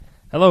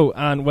Hello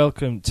and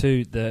welcome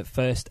to the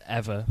first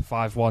ever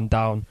 5-1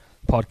 Down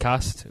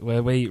podcast,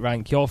 where we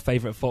rank your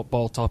favourite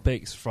football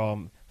topics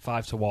from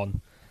 5 to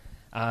 1.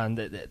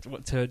 And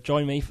to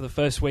join me for the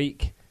first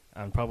week,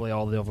 and probably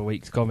all the other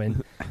weeks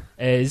coming,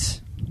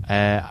 is...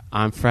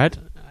 I'm Fred,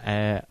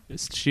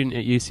 student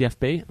at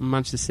UCFB, I'm a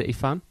Manchester City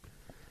fan.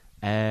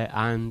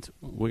 And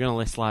we're going to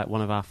list like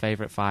one of our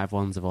favourite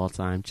 5-1s of all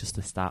time, just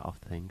to start off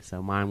things.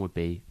 So mine would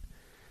be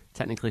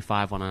technically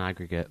 5-1 on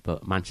aggregate,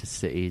 but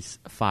Manchester City's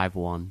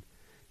 5-1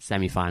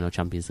 semi-final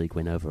Champions League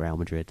win over Real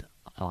Madrid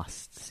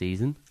last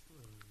season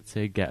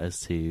to get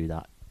us to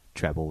that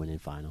treble-winning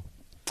final.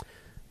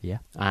 Yeah.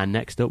 And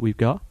next up we've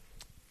got...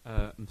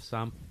 I'm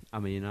Sam.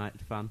 I'm a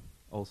United fan,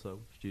 also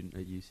student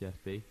at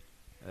UCFB.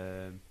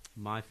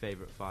 My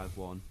favourite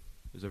 5-1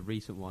 was a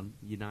recent one,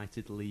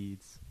 United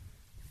Leeds.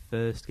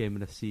 First game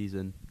of the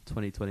season,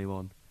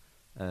 2021,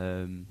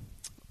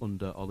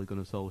 under Ole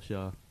Gunnar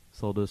Solskjaer.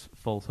 Sold us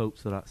false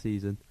hopes for that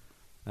season.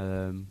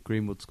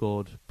 Greenwood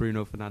scored,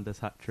 Bruno Fernandes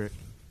hat-trick.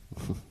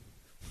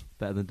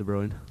 Better than De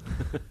Bruyne.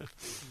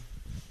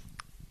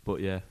 But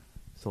yeah,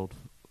 sold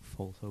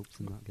false hopes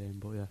in that game.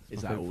 But yeah,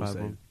 is that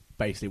also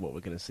basically what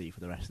we're going to see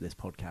for the rest of this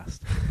podcast?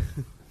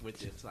 With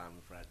Sam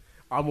and Fred.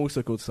 I'm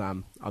also called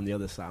Sam. I'm the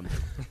other Sam.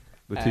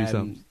 The two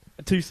Sams.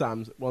 Two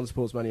Sams. One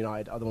supports Man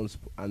United, other one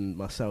and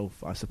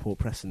myself. I support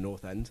Preston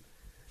North End.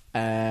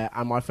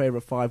 And my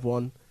favourite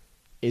 5-1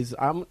 is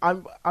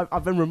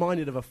I've been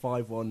reminded of a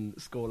 5-1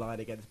 scoreline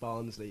against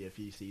Barnsley a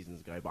few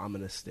seasons ago, but I'm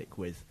going to stick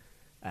with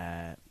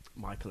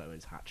Michael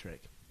Owen's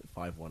hat-trick,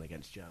 5-1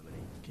 against Germany.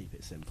 Keep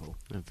it simple.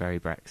 Very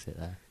Brexit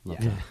there.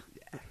 Yeah.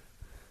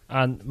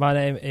 And my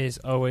name is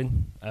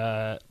Owen,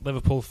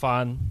 Liverpool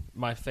fan.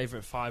 My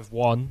favourite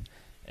 5-1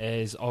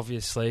 is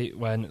obviously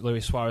when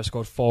Luis Suarez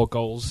scored 4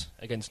 goals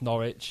against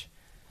Norwich.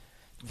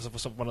 It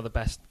was one of the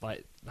best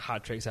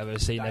hat-tricks I've ever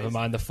seen, never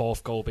mind the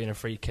 4th goal being a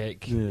free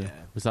kick. Yeah.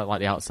 Was that like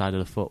the outside of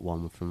the foot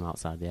one from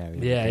outside the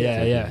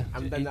area? Yeah.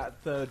 And then that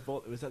third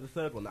volley, was that the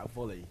third one, that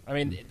volley? I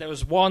mean, there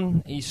was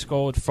one he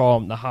scored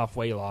from the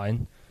halfway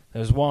line.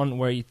 There was one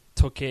where he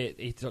took it,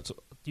 he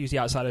used the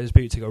outside of his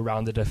boot to go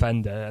round the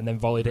defender and then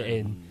volleyed it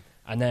in.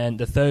 And then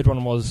the third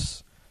one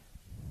was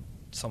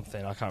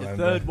something, I can't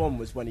remember. The third one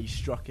was when he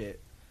struck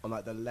it on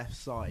like the left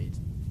side,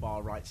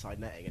 far right side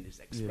netting, and his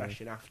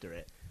expression after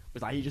it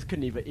was like he just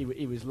couldn't even,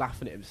 he was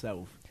laughing at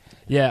himself.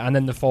 Yeah, and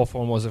then the 4th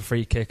one was a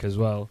free kick as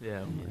well.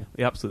 Yeah.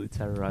 He absolutely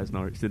terrorised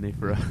Norwich, didn't he,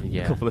 for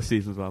a couple of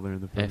seasons while they were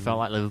in the Premier League. It felt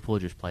like Liverpool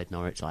just played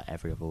Norwich like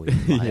every other week.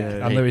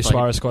 And Luis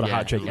Suarez scored a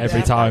hat-trick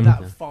every They time.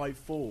 had that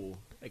 5-4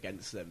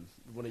 against them.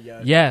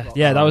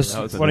 That was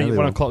one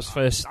of Klopp's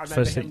first. I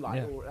remember him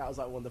that was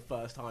like one of the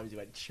first times he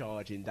went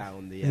charging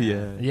down the...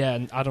 Yeah,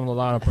 and Adam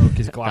Lallana broke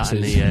his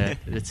glasses. And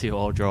the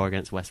 2-2 draw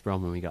against West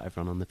Brom when we got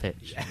everyone on the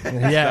pitch.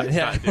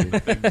 Yeah.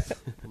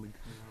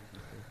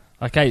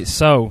 Okay,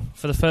 so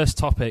for the first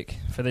topic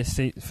for this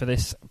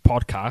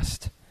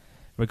podcast,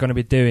 we're going to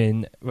be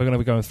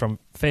going from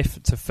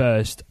 5th to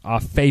 1st. Our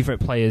favourite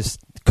players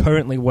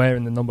currently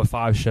wearing the number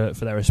 5 shirt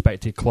for their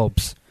respective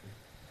clubs.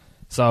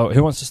 So,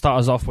 who wants to start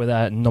us off with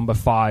their number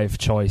 5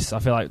 choice? I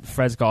feel like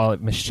Fred's got a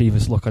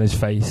mischievous look on his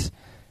face.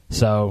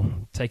 So,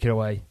 take it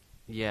away.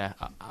 Yeah,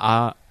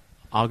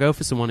 I'll go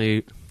for someone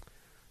who...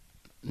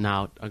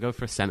 Now, I'll go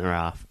for a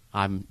centre-half.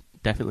 I'm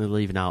definitely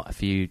leaving out a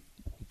few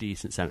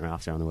decent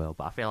centre-halves around the world,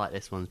 but I feel like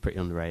this one's pretty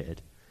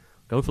underrated.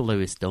 Go for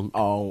Lewis Dunk.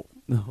 Oh,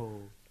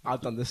 no. I've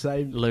done the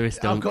same. Lewis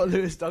Dunk. I've got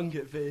Lewis Dunk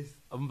at 5th.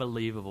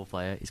 Unbelievable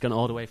player. He's gone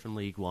all the way from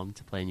League One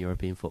to play in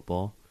European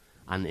football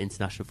and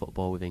international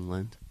football with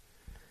England.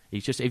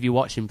 He's just, if you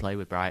watch him play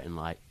with Brighton,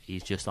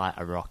 he's just like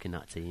a rock in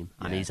that team,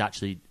 and he's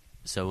actually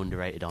so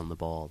underrated on the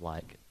ball.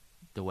 Like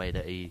the way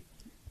that he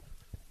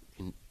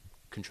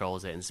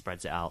controls it and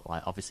spreads it out.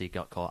 Like obviously, he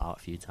got caught out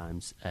a few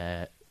times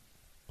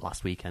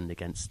last weekend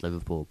against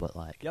Liverpool, but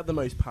he had the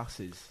most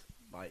passes.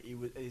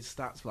 His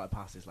stats for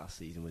passes last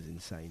season was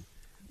insane.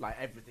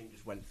 Everything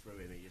just went through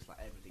him. He just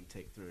everything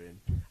ticked through him.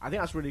 I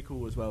think that's really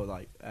cool as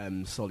well.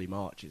 Solly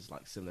March is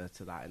similar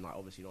to that, and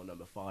obviously not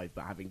number 5,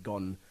 but having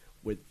gone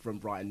from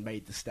Brighton,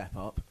 made the step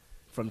up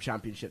from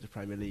Championship to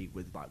Premier League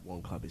with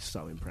one club is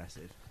so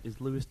impressive.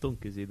 Is Lewis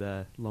Dunk, is he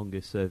their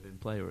longest serving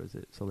player, or is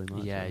it Solly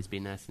March? Yeah, he's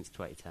been there since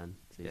 2010.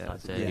 So he's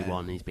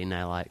 31. He's been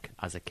there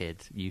as a kid,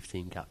 youth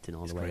team captain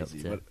all the way crazy.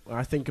 up to... But when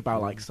I think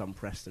about some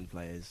Preston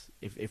players,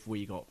 if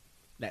we got...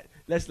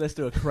 Let's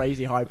do a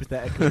crazy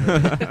hypothetical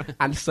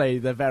and say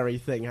the very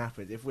thing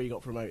happened. If we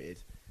got promoted,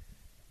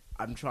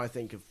 I'm trying to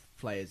think of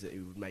players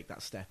who would make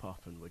that step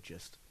up and would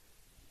just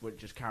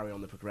carry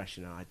on the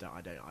progression. And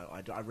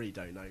I really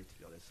don't know, to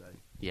be honest. So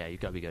yeah,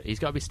 you've got to be good. He's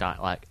got to be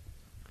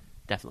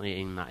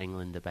definitely in that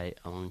England debate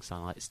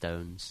alongside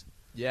Stones.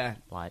 Yeah,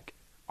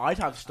 I'd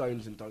have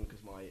Stones and Dunk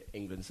as my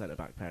England centre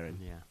back pairing.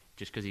 Yeah,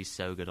 just because he's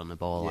so good on the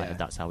ball.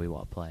 That's how we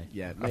want to play.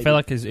 Yeah, I feel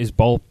like his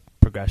ball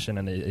progression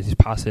and his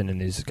passing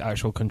and his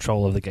actual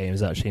control of the game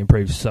has actually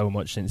improved so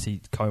much since he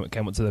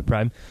came up to the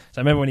Prem.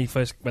 So I remember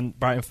when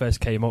Brighton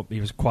first came up, he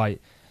was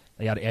quite...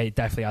 He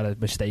definitely had a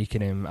mistake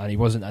in him, and he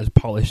wasn't as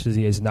polished as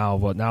he is now.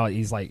 But now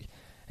he's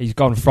he's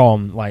gone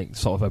from like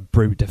sort of a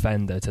brute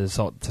defender to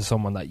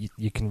someone that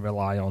you can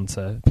rely on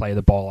to play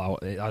the ball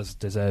out, as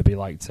De Zerbi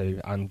liked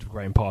to, and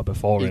Graham Potter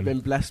before He's him.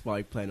 been blessed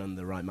by playing under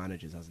the right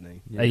managers, hasn't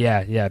he?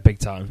 Yeah, big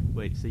time.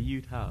 Wait, so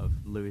you'd have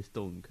Lewis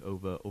Dunk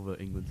over other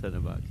England centre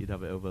backs? You'd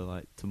have it over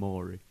like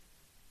Tomori?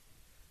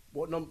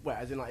 What number? Wait,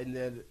 as in like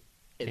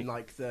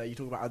you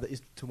talk about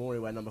is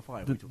Tomori wear number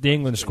 5? The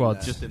England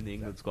squad, Just in the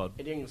England squad.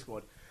 In the England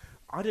squad.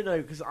 I don't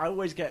know, because I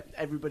always get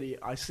everybody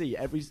I see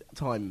every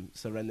time.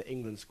 So when the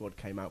England squad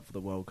came out for the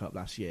World Cup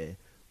last year,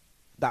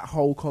 that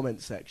whole comment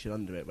section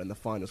under it when the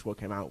final squad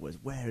came out was,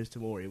 "Where is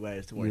Tomori? Where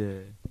is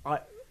Tomori?" Yeah.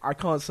 I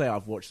can't say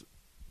I've watched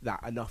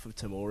that enough of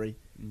Tomori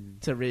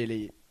to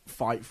really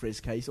fight for his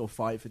case or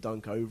fight for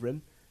Dunk over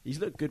him. He's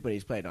looked good when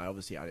he's played. Now,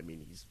 obviously, I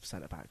mean he's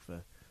centre back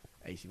for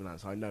AC Milan,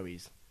 so I know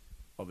he's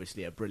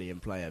obviously a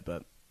brilliant player,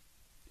 but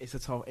it's a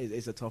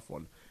tough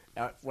one.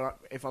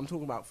 If I'm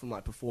talking about from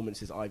like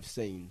performances I've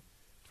seen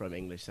from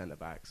English centre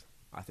backs,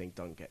 I think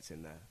Dunk gets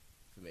in there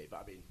for me.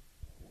 But I mean,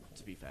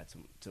 to be fair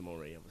to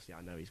Tomori, obviously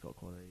I know he's got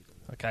quality.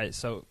 Okay,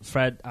 so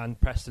Fred and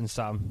Preston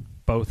Sam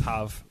both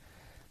have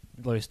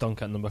Lewis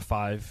Dunk at number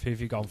 5. Who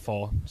have you gone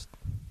for?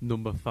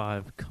 Number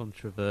 5,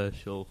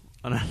 controversial.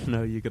 And I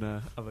know you're going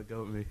to have a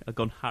go at me. I've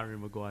gone Harry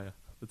Maguire.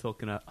 We're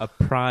talking a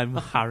prime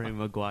Harry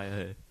Maguire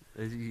here.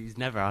 He's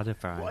never had a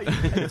prime. What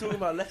are you talking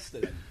about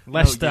Leicester then?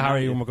 Leicester, No,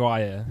 Harry United.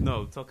 Maguire.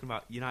 No, talking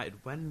about United.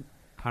 When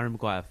Harry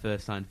Maguire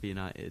first signed for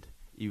United,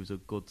 he was a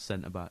good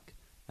centre-back.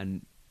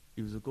 And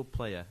he was a good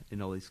player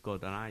in Ollie's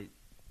squad. And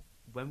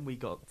when we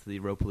got to the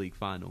Europa League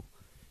final,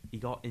 he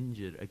got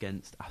injured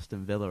against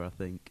Aston Villa, I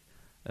think.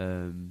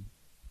 And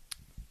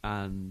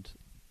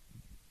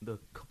the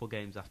couple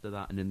games after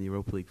that and in the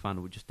Europa League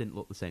final, we just didn't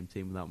look the same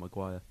team without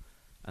Maguire.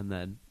 And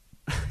then,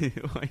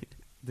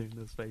 doing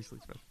those facial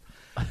expressions.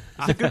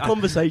 It's a good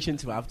conversation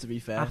to have, to be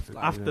fair.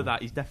 After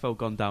that, he's definitely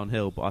gone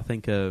downhill. But I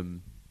think a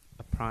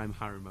prime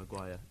Harry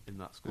Maguire in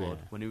that squad,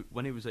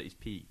 when he was at his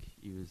peak,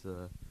 he was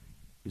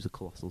a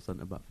colossal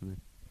centre back for me.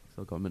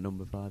 So I got him at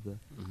number 5 there.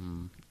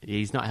 Mm-hmm.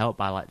 He's not helped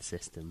by like the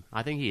system.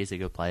 I think he is a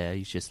good player.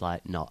 He's just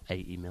like not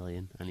 80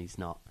 million, and he's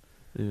not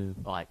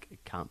like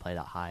can't play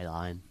that high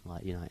line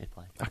like United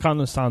play. I can't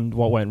understand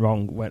what went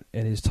wrong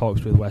in his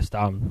talks with West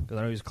Ham, because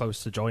I know he was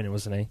close to joining,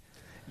 wasn't he?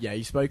 Yeah,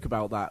 he spoke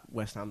about that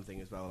West Ham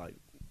thing as well. Like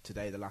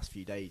today, the last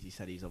few days, he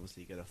said he's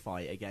obviously going to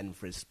fight again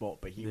for his spot,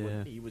 but he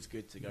was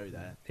good to go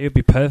there. He would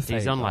be perfect.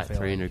 He's on like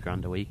 300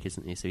 grand a week,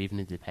 isn't he? So even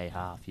if they pay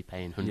half, you're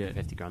paying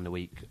 150 grand a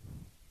week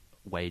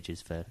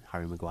wages for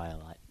Harry Maguire.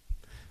 Like,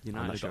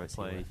 United I'm not sure got it's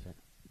to play worth it.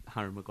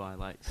 Harry Maguire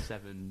like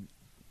 7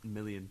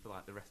 million for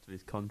like the rest of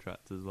his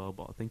contract as well.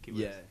 But I think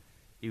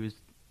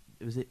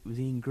was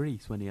he in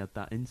Greece when he had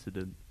that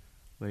incident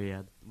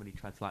where when he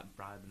tried to like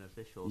bribe an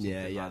official or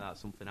something like that?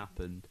 Something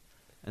happened,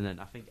 and then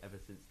I think ever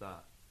since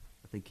that,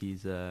 I think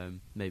he's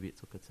maybe it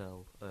took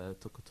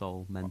a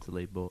toll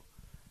mentally. But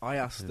I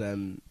asked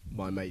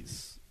my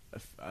mates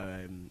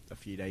a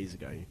few days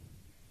ago,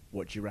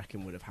 what do you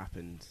reckon would have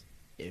happened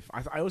if?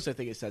 I also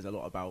think it says a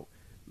lot about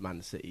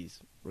Man City's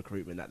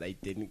recruitment that they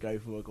didn't go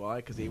for Maguire,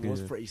 because he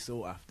was pretty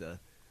sought after.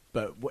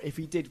 But if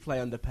he did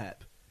play under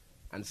Pep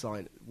and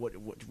sign, where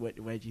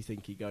do you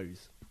think he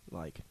goes?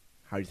 Like,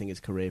 how do you think his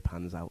career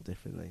pans out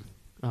differently?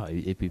 Oh,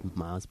 it'd be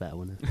miles better,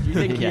 wouldn't it? Do you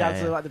think he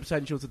has the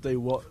potential to do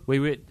what?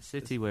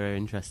 City were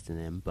interested in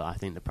him, but I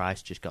think the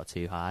price just got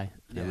too high,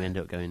 and we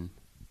ended up going.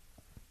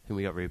 I think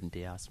we got Ruben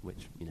Diaz,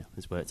 which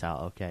has worked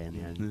out okay in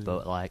the end.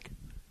 But like,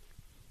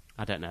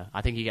 I don't know.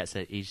 I think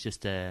he's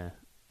just a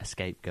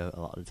scapegoat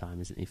a lot of the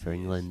time, isn't he, for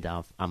England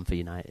and for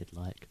United?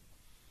 Like,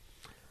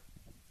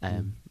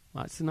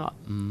 it's not.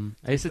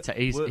 He's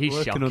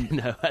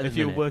shocking. If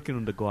you're working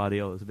under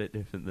Guardiola, it's a bit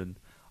different than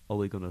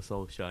Ole Gunnar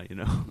Solskjaer.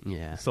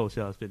 Yeah.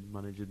 Solskjaer's been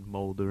managing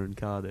Mulder and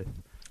Cardiff,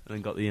 and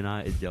then got the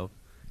United job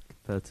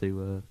compared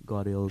to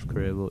Guardiola's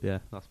career. But yeah,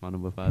 that's my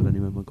number 5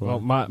 anyway. Maguire.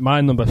 Well,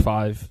 my number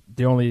 5.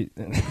 The only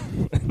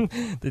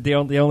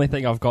the only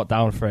thing I've got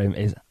down for him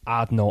is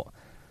Adnut,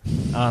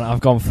 and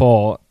I've gone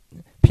for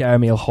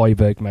Pierre-Emile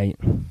Højbjerg, mate.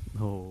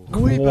 Oh.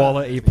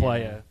 Quality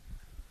player.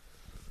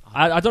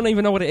 I don't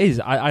even know what it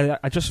is.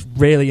 I just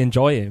really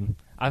enjoy him.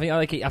 I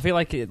feel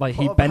like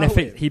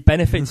he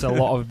benefits a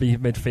lot of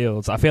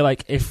midfields. I feel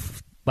like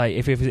if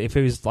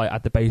he was like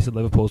at the base of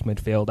Liverpool's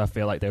midfield, I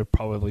feel like they would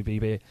probably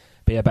be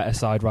a better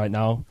side right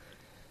now.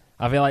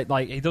 I feel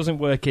like he doesn't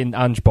work in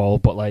Ange Ball,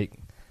 but like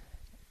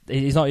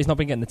he's not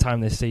been getting the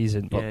time this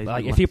season. But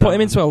like if you put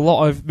him into a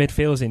lot of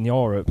midfields in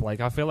Europe, like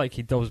I feel like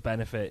he does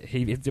benefit.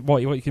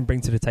 What he can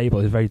bring to the table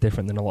is very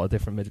different than a lot of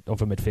different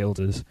other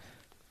midfielders.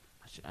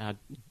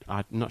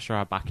 I'm not sure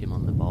I back him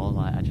on the ball.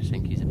 Like, I just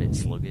think he's a bit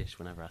sluggish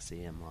whenever I see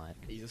him. Like,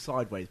 he's a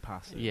sideways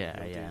passer. Yeah.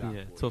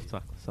 Tough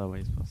tackle,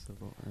 sideways passer.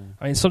 But,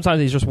 I mean,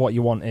 sometimes he's just what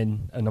you want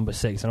in a number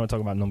 6. I'm not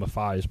talking about number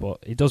 5s,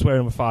 but he does wear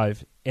number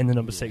 5 in the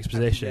number 6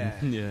 position.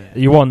 Yeah.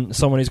 You want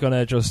someone who's going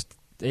to just.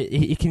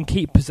 He can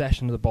keep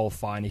possession of the ball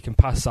fine. He can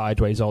pass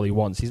sideways all he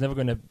wants. He's never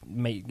going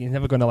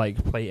to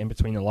like play it in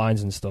between the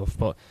lines and stuff.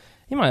 But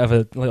he might have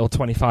a little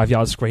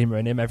 25-yard screamer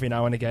in him every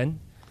now and again.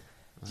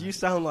 Do you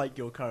sound like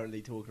you're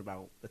currently talking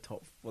about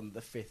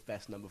the fifth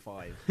best number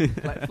 5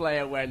 like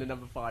player wearing the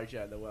number 5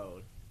 shirt in the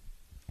world?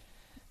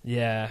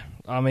 Yeah,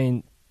 I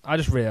mean, I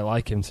just really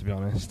like him, to be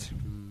honest.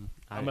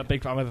 I'm a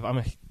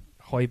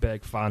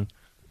Højbjerg fan.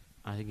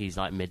 I think he's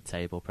like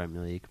mid-table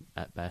Premier League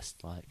at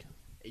best. Like,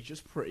 He's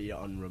just pretty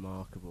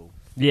unremarkable.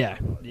 Yeah.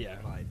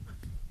 Like,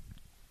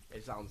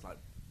 it sounds like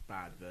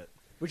bad, but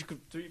which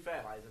could, to be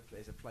fair, like,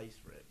 there's a place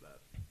for it. But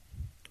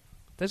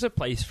There's a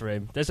place for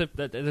him. There's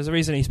a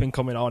reason he's been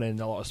coming on in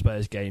a lot of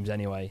Spurs games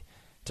anyway,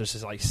 just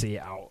to like see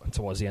it out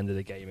towards the end of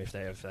the game if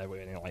they're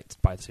winning like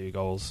by 2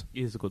 goals.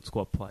 He's a good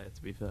squad player,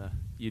 to be fair.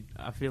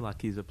 I feel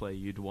like he's a player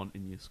you'd want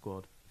in your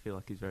squad. I feel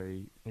like he's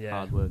very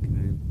hard-working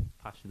and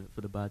passionate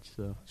for the badge.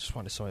 So Just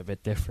wanted something a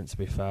bit different, to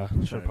be fair.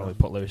 Should Fair have probably enough.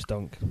 put Lewis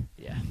Dunk.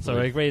 yeah. So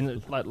we're agreeing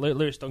that like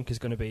Lewis Dunk is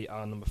going to be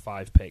our number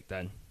 5 pick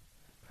then.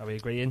 Are we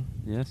agreeing?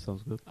 yeah,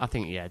 sounds good. I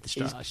think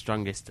the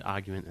strongest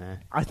argument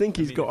there. I think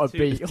he's got to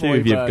beat two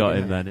of you've got Højbjerg.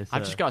 him then. It's,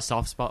 I've just got a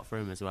soft spot for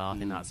him as well. I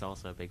think that's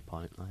also a big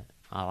point. Like,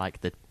 I like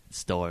the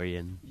story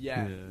and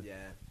Yeah.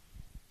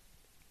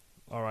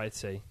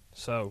 Alrighty.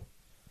 So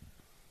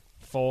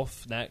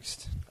 4th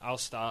next. I'll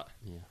start.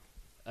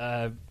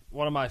 yeah.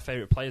 One of my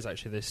favourite players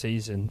actually this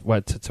season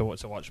to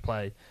watch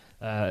play,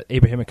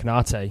 Ibrahima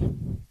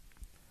Konate.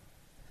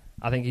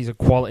 I think he's a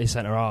quality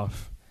centre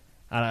half,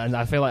 and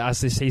I feel like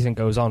as this season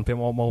goes on,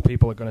 more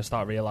people are going to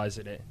start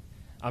realising it.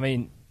 I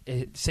mean,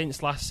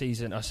 since last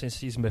season or since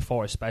season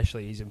before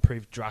especially, he's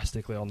improved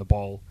drastically on the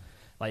ball.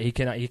 Like he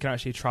can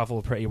actually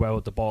travel pretty well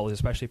with the ball,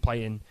 especially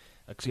playing.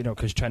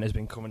 Because Trent has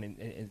been coming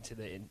into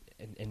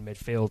in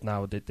midfield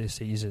now this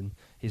season.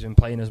 He's been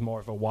playing as more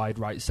of a wide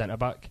right centre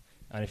back.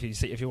 And if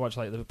you watch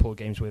like Liverpool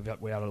games, we had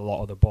a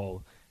lot of the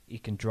ball. He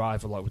can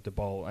drive a lot with the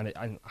ball, and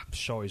I'm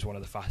sure he's one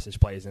of the fastest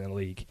players in the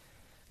league.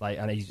 Like,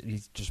 and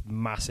he's just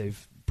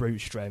massive,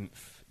 brute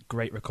strength,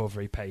 great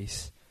recovery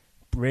pace,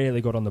 really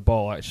good on the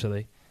ball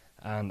actually.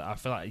 And I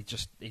feel like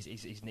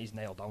he's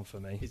nailed on for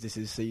me. Is this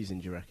his season?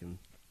 Do you reckon?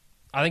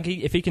 I think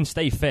if he can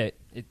stay fit,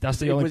 that's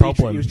the only Was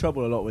problem. He was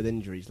troubled a lot with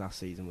injuries last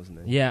season,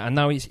 wasn't he? Yeah, and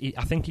now I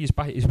think he's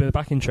back. He's been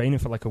back in training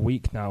for like a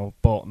week now.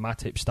 But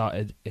Matip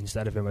started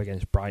instead of him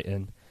against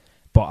Brighton.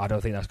 But I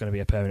don't think that's going to be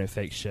a permanent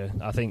fixture.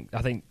 I think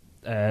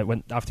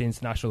when after the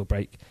international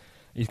break,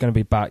 he's going to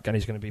be back and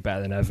he's going to be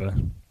better than ever.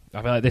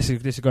 I feel like this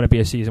is going to be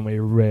a season where he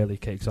really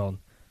kicks on.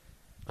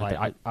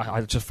 Like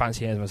I just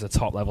fancy him as a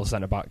top level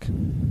centre back.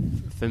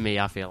 For me,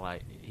 I feel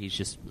like he's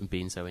just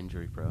been so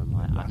injury prone.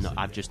 Like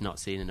I've just not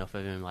seen enough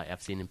of him. Like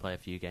I've seen him play a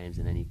few games,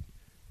 and then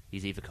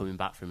he's either coming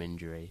back from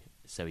injury,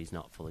 so he's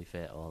not fully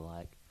fit, or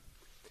like.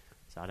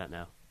 So I don't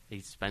know. He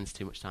spends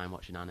too much time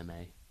watching anime,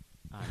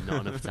 and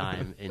not enough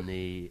time in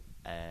the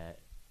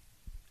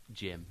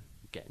gym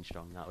getting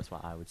strong. That was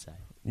what I would say.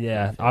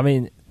 Yeah, I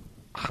mean,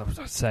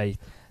 I'd say.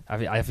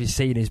 Have you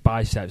seen his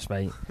biceps,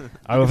 mate?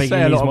 I don't think say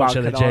he a needs lot much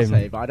about of the Konate,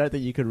 gym. but I don't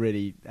think you could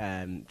really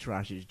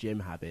trash his gym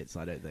habits.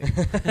 I don't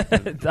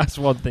think. That's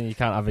one thing you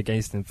can't have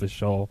against him for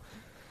sure.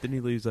 Didn't he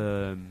lose?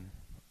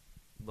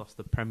 Lost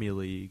the Premier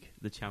League,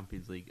 the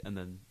Champions League, and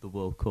then the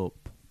World Cup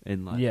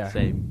in the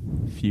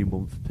same few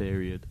month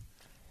period,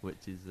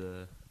 which is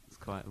it's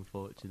quite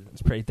unfortunate.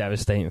 It's pretty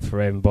devastating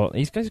for him, but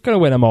he's going to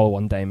win them all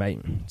one day, mate.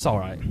 It's all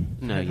right.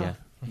 No, yeah.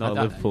 Not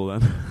at Liverpool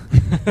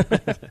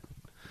then.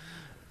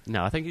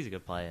 No, I think he's a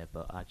good player,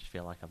 but I just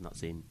feel like I've not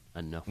seen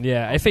enough.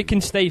 Yeah, if he can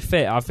stay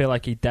fit, I feel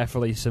like he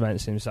definitely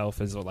cements himself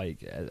as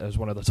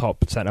one of the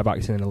top centre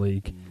backs in the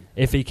league.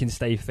 If he can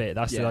stay fit,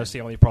 that's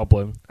the only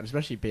problem. And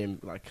especially being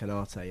like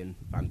Konate and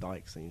Van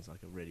Dijk seems like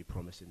would be a really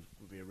promising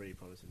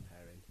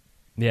pairing.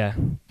 Yeah,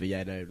 But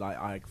yeah, no, like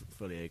I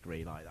fully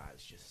agree. Like that,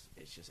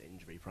 it's just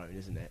injury prone,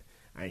 isn't it?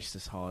 And it's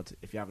just hard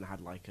if you haven't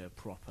had like a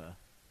proper,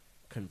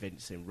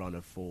 convincing run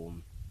of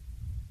form.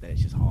 Then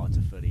it's just hard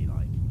to fully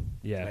like.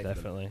 yeah, play for them.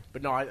 definitely.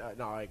 But no,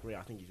 I agree.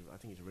 I think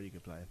he's a really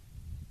good player.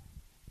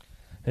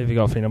 Who have you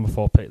got for your number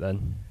 4 pick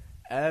then?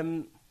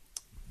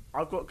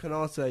 I've got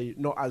Konate.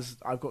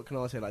 I've got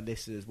Konate like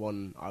listed as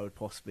one I would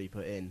possibly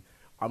put in.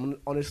 I'm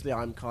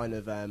kind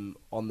of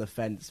on the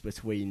fence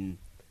between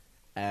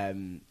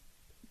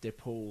De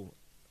Paul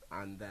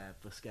and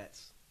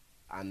Busquets,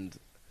 and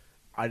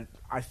I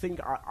think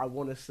I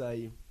want to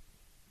say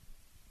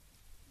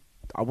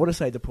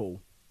De Paul,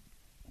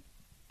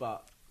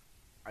 but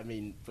I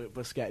mean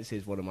Busquets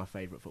is one of my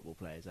favourite football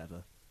players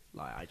ever.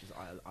 Like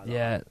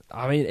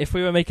I mean, if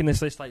we were making this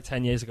list like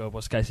 10 years ago,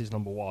 Busquets is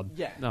number 1.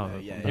 Yeah,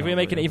 If we were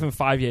making it even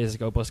 5 years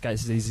ago, Busquets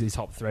is easily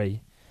top 3.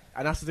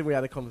 And that's the thing we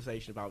had a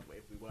conversation about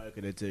if we were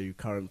going to do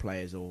current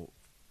players or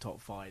top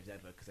 5s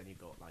ever, because then you've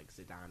got like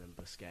Zidane and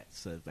Busquets,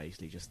 so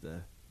basically just the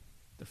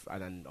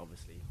and then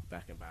obviously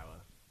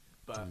Beckenbauer.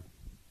 But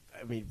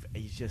I mean,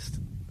 he's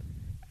just.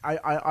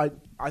 I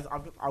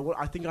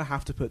think I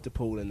have to put De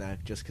Paul in there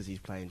just because he's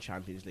playing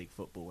Champions League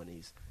football and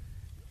he's.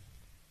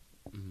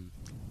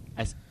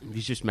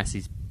 He's just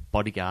Messi's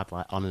bodyguard,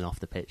 like on and off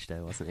the pitch,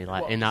 though, wasn't he?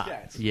 Like What, in that,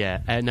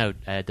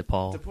 Busquets? De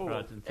Paul. De Paul.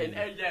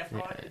 Argentina.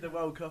 In the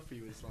World Cup,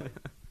 he was like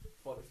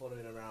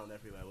following around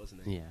everywhere,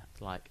 wasn't he? Yeah,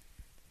 like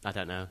I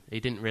don't know. He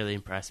didn't really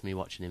impress me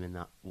watching him in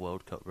that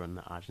World Cup run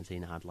that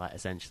Argentina had. Like,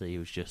 essentially, he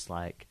was just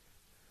like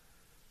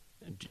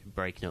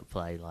breaking up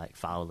play, like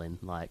fouling.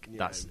 Like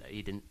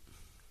he didn't.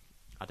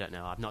 I don't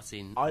know. I've not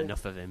seen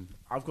enough of him.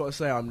 I've got to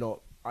say, I'm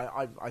not.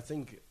 I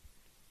think.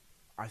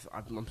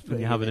 I'm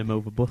You're having him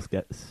over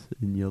Busquets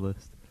in your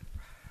list.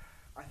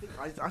 I think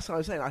that's what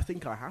I'm saying. I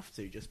think I have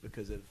to just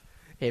because of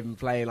him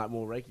playing like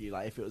more regularly.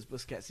 Like if it was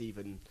Busquets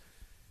even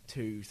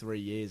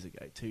 2-3 years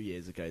ago, 2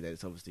 years ago, then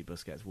it's obviously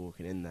Busquets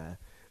walking in there.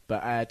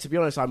 But to be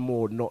honest, I'm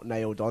more not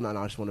nailed on, and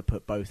I just want to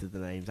put both of the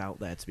names out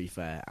there. To be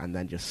fair, and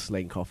then just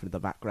slink off into the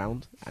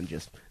background and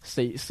just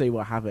see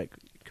what havoc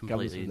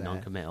completely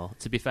non-committal.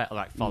 To be fair,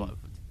 like follow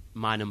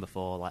my number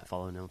 4, like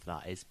following on for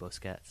that is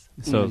Busquets.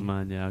 So is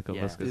mine. Yeah, I got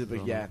Yeah.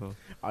 Busquets. Yeah,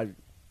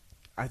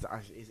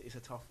 it's a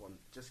tough one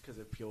just because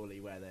of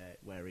purely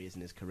where he is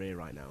in his career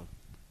right now.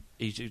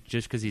 He's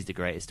just because he's the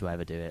greatest to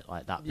ever do it,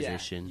 like that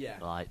position. Yeah.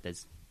 Like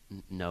there's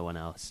no one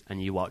else,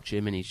 and you watch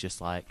him, and he's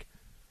just like.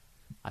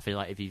 I feel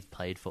like if you've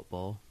played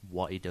football,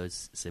 what he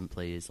does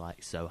simply is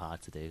like so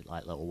hard to do,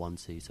 like little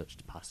 1-2 touch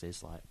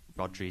passes. Like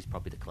Rodri's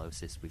probably the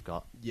closest we've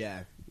got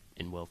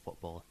in world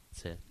football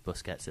to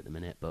Busquets at the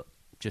minute, but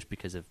just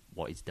because of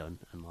what he's done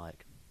and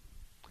like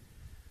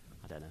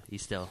I don't know,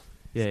 he's still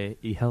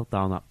he held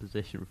down that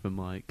position from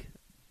like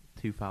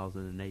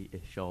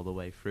 2008ish all the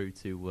way through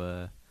to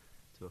a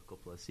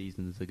couple of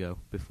seasons ago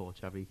before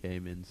Xavi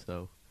came in.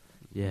 So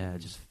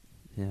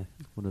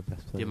one of the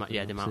best players.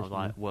 The amount of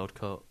like World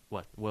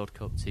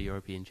Cup to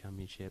European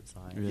Championships,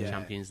 like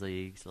Champions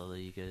Leagues, La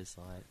Ligas,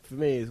 like for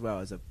me as well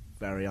as a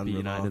very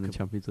United in the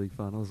Champions League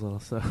final as well.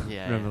 So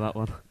remember that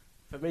one.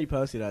 For me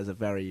personally, as a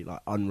very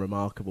like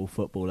unremarkable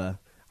footballer,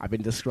 I've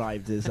been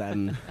described as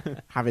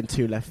having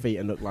 2 left feet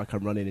and look like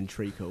I'm running in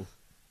treacle.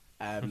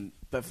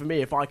 But for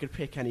me, if I could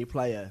pick any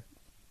player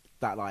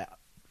that like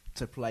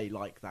to play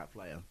like that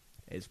player,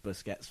 it's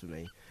Busquets for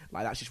me.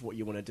 Like that's just what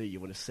you want to do. You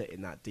want to sit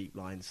in that deep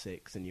line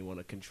 6, and you want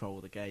to control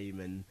the game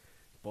and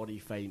body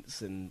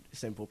feints and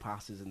simple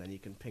passes, and then you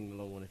can ping the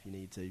long one if you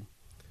need to.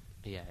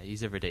 Yeah,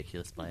 he's a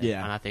ridiculous player.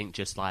 Yeah. And I think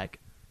just like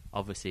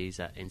obviously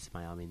he's at Inter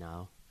Miami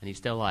now, and he's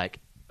still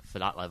like for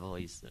that level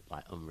he's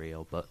like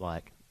unreal. But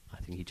like I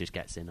think he just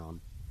gets in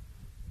on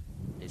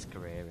his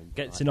career and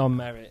Gets in on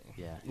merit.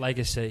 Yeah,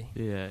 Legacy.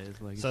 Yeah,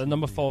 it's legacy. So the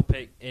number 4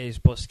 pick is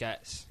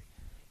Busquets.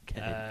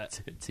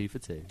 2 for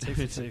 2. 2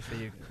 for 2 for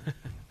you.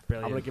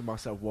 I'm going to give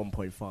myself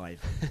 1.5.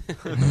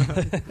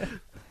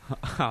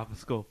 Half a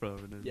score for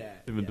him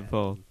in the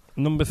fall.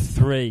 Number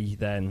 3,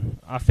 then.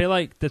 I feel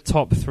like the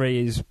top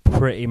 3 is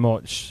pretty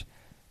much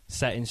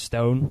set in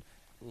stone.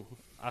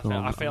 I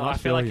feel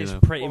like it's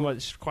pretty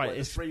much quite.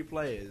 It's 3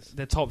 players.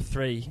 The top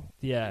 3,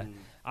 yeah.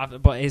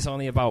 But it's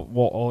only about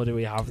what order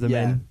we have them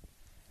in.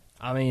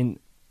 I mean,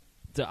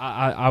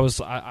 I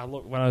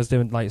looked when I was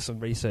doing like some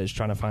research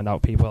trying to find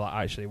out people that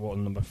actually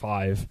won number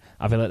 5.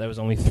 I feel like there was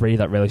only 3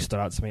 that really stood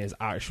out to me as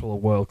actual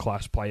world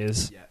class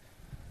players. Yeah.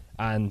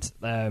 And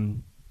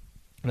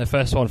the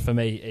first one for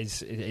me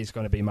is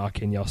going to be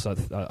Marquinhos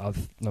at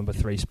number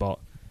 3 spot.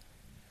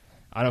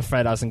 I know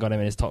Fred hasn't got him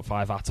in his top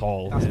 5 at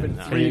all. That's been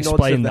Can 3 you nods of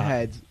explain the that?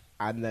 head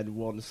and then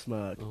 1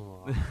 smirk.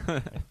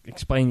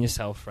 Explain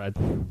yourself, Fred.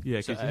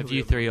 Yeah, So have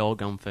you 3 all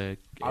gone for?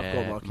 I've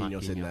got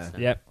Marquinhos in there.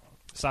 then? Yep.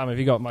 Sam, have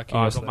you got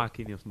Marquinhos? I've got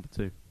Marquinhos number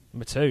 2.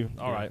 Number 2.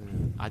 All right.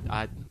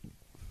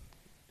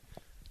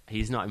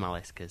 He's not in my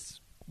list because,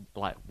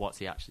 like, what's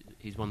he actually?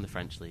 He's won the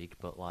French league,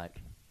 but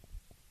like,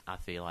 I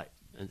feel like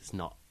it's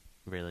not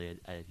really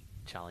a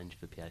challenge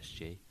for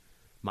PSG.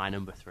 My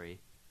number 3.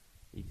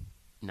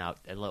 Now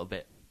a little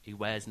bit. He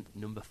wears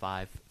number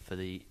 5 for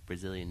the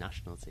Brazilian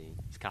national team.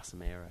 It's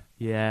Casemiro.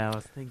 Yeah, I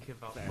was thinking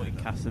about putting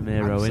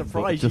Casemiro I'm in.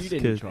 surprised But you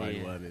didn't try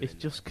and worm him It's in.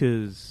 just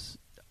because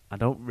I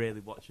don't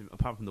really watch him,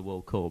 apart from the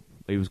World Cup.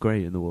 He was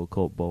great in the World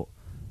Cup, but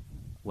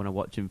when I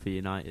watch him for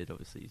United,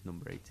 obviously he's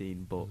number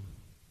 18, but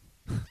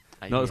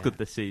not as good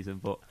this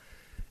season. But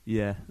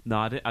yeah, no,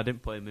 I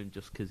didn't put him in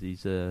just because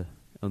he's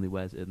only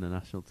wears it in the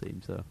national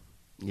team. So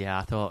Yeah,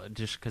 I thought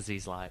just because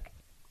he's like,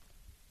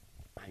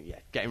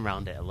 getting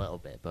around it a little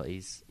bit, but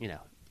he's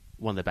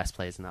one of the best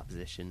players in that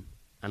position,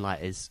 and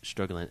like is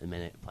struggling at the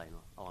minute playing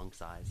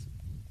alongside.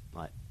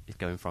 Like he's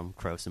going from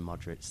Kroos and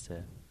Modric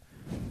to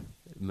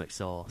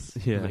McSauce,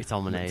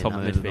 McTominay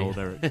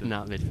in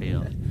that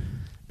midfield.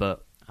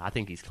 But I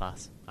think he's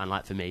class, and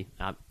like for me,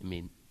 I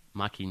mean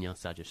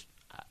Marquinhos,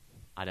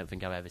 I don't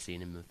think I've ever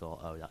seen him and thought,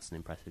 oh, that's an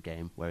impressive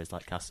game. Whereas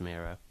like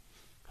Casemiro,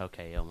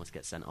 okay, he almost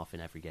gets sent off in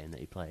every game that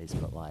he plays,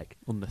 but like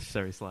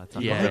unnecessary slide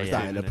tackle. Yeah, You like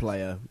that in a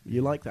player.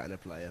 You like that in a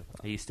player.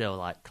 he's still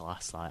like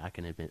class. Like I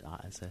can admit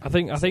that. I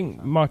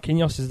think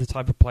Marquinhos is the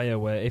type of player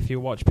where if you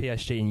watch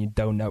PSG and you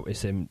don't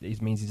notice him,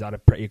 it means he's had a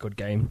pretty good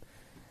game.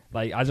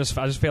 Like I just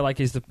feel like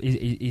he's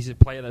a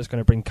player that's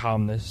going to bring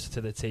calmness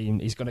to the team.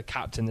 He's going to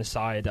captain the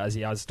side as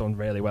he has done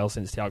really well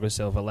since Thiago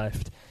Silva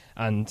left.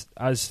 And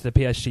as the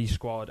PSG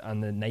squad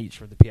and the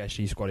nature of the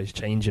PSG squad is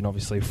changing,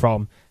 obviously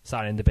from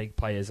signing the big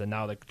players and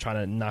now they're trying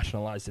to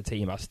nationalise the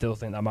team, I still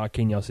think that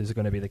Marquinhos is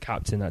going to be the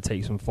captain that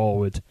takes them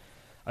forward.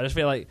 I just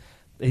feel like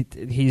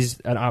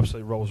he's an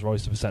absolute Rolls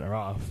Royce of a centre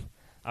half.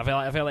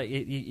 I feel like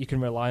you can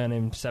rely on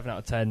him 7 out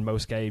of 10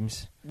 most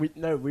games. We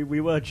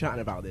were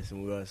chatting about this,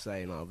 and we were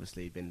saying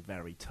obviously he's been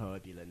very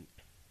turbulent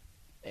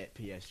at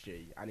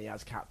PSG, and he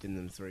has captained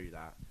them through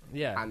that.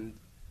 Yeah, And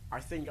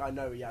I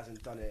know he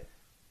hasn't done it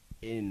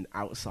in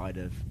outside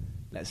of,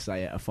 let's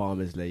say, a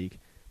Farmers League,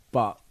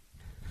 but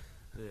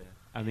Yeah.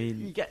 I mean,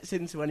 he gets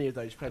into any of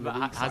those Premier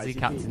League But has he sides,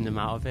 captained them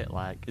out of it?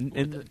 Like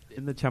in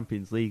the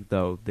Champions League,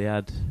 though, they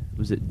had,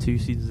 was it 2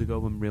 seasons ago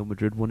when Real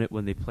Madrid won it,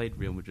 when they played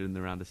Real Madrid in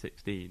the round of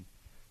 16,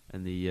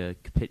 and they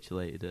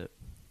capitulated at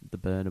the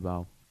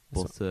Bernabeu.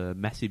 But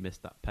Messi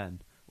missed that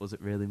pen. Was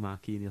it really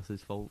Marquinhos'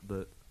 fault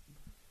that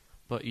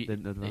But you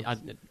didn't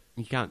advance?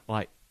 can't,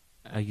 like,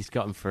 he's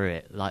gotten through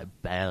it, like,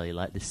 barely.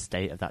 Like, the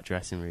state of that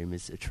dressing room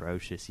is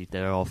atrocious.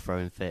 They're all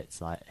throwing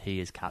fits. Like, he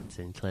is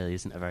captain. Clearly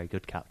isn't a very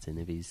good captain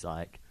if he's,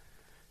 like,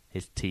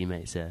 his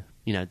teammates are...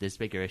 You know, there's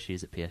bigger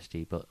issues at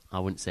PSG, but I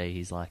wouldn't say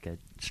he's, like, a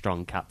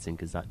strong captain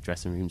because that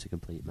dressing room's a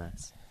complete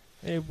mess.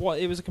 it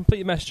was a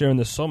complete mess during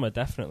the summer,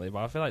 definitely. But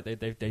I feel like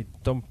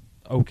they've done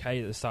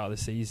okay at the start of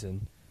the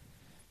season.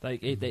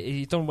 Like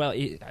he's done well.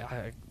 He's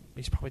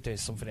probably doing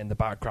something in the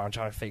background,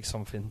 trying to fix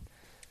something.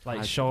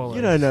 Like surely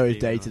you don't know his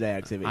day-to-day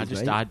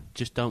activities. I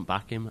just don't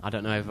back him. I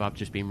don't know if I've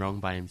just been wrong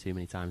by him too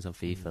many times on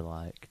FIFA,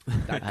 like,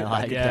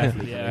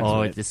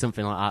 or there's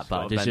something like that.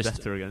 But there's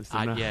just, against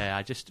him now.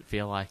 I just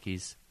feel like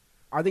he's.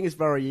 I think it's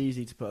very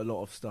easy to put a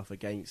lot of stuff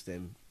against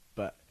him,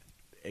 but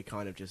it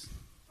kind of just...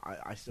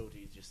 I still do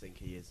just think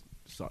he is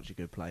such a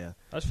good player.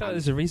 I just feel like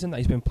there's a reason that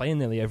he's been playing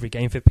nearly every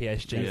game for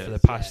PSG for the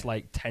past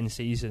 10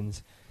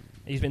 seasons.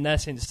 He's been there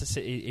since the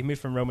City. He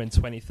moved from Roma in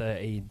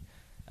 2013,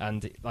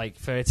 and like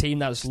for a team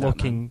that's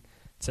looking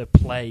to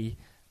play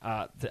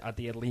at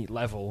the elite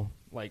level,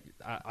 like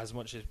as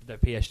much as the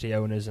PSG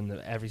owners and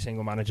every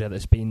single manager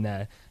that's been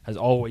there has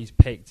always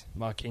picked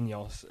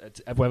Marquinhos,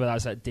 whether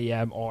that's at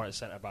DM or at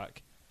centre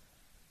back.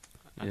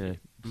 Yeah,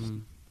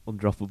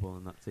 undroppable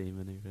in that team,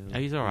 isn't he?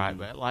 Really? He's all right,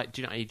 but like,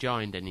 do you know, he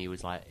joined and he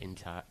was like in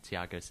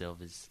Thiago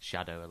Silva's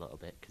shadow a little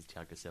bit because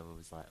Thiago Silva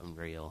was like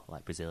unreal,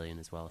 like Brazilian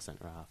as well,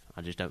 centre half.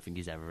 I just don't think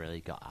he's ever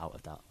really got out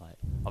of that. Like,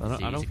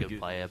 obviously he's a good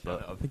player,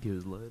 but I think he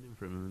was learning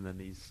from him, and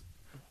then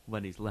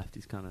when he's left,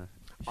 he's kind of.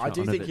 I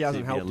do think he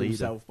hasn't helped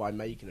himself by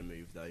making a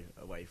move though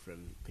away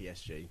from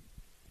PSG.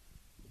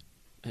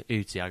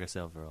 Who, Thiago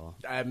Silva or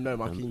No,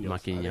 Marquinhos.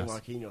 Marquinhos.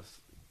 Marquinhos.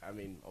 I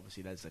mean,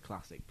 obviously there's the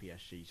classic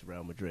PSG to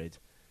Real Madrid,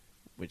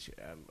 which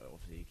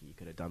obviously he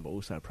could have done, but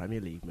also a Premier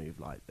League move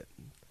like that.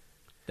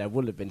 There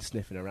would have been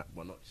sniffing around,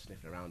 well, not just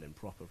sniffing around in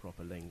proper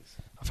links.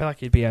 I feel like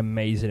he'd be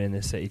amazing in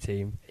the City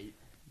team.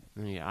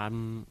 Yeah,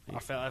 I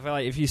feel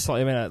like if you slot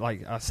him in at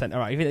like a centre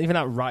back, even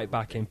at right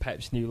back in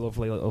Pep's new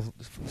lovely little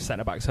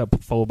centre back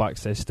full back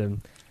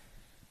system.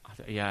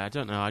 I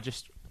don't know.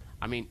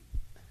 I mean,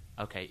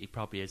 okay, he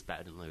probably is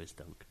better than Lewis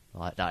Dunk.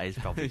 Like, that is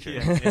probably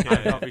true. I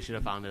probably should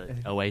have found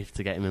a way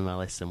to get him in my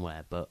list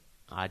somewhere, but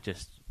I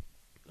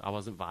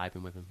wasn't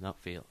vibing with him.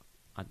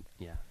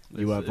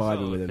 You weren't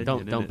vibing with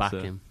him. Don't back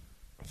him.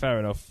 Fair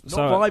enough.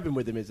 Not vibing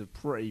with him is a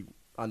pretty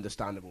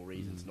understandable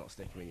reason to not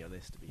stick him in your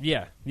list. To be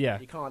yeah.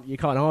 You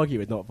can't argue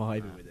with not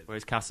vibing with him.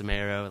 Whereas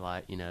Casemiro,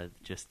 like, you know,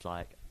 just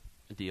like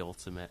the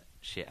ultimate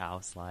shit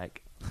house.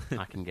 Like,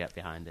 I can get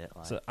behind it.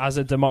 Like. So as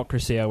a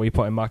democracy, are we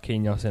putting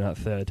Marquinhos in at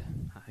third?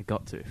 I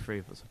got to. 3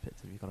 of us have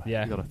picked him. You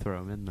got to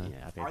throw him in there.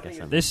 Yeah, I guess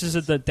this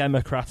is the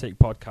democratic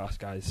podcast,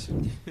 guys.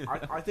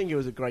 I think it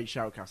was a great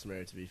shout,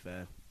 Casemiro. To be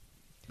fair,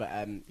 but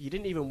he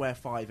didn't even wear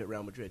 5 at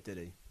Real Madrid, did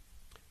he?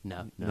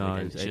 No,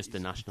 it's just the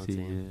national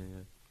team.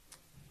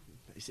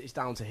 Yeah. It's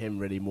down to him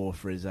really more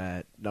for his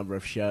number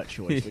of shirt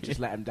choice, which just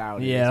let him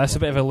down. Yeah, that's a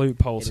bit of a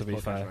loophole to be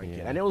fair.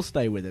 And it'll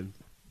stay with him.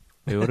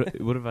 He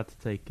would have had to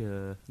take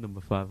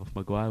number 5 off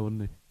Maguire,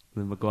 wouldn't he?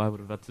 And then Maguire would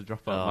have had to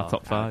drop out of my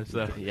top 5.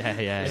 So.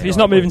 Yeah. If he's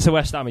not moving to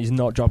West Ham, he's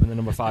not dropping the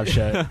number 5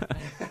 shirt.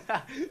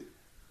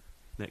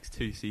 Next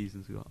 2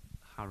 seasons, we've got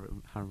Harry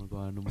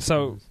Maguire number 5.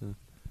 So,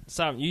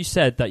 Sam, you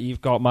said that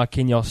you've got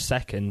Marquinhos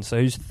second, so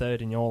who's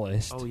third in your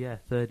list? Oh, yeah,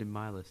 third in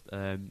my list.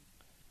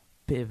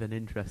 Bit of an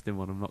interesting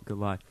one, I'm not going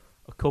to lie.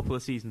 A couple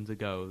of seasons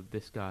ago,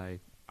 this guy,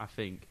 I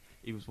think,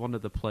 he was one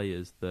of the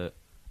players that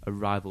a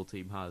rival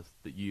team has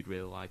that you'd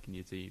really like in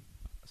your team.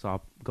 So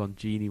I've gone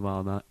Gini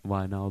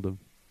Wijnaldum.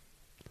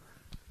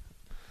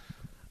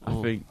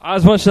 I think,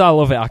 as much as I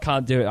love it, I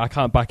can't do it. I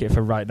can't back it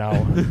for right now.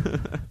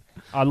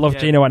 I love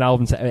Gino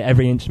Wijnaldum to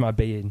every inch of my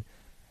being.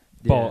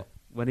 But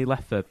when he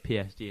left for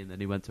PSG and then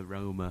he went to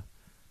Roma,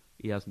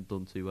 he hasn't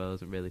done too well.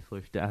 Hasn't really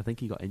flourished it. I think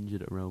he got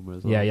injured at Roma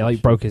as well. Yeah, he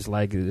broke his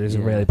leg. It was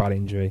a really bad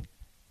injury.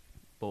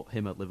 But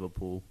him at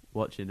Liverpool,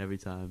 watching every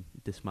time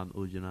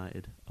dismantled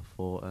United, I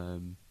thought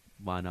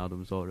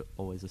Wijnaldum's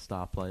always a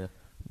star player.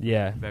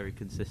 Yeah, very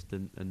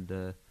consistent,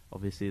 and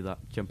obviously that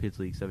Champions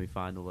League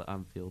semi-final at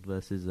Anfield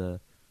versus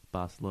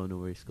Barcelona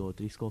where he scored.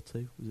 Did he score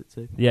 2? Was it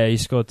 2? Yeah, he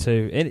scored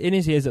 2. In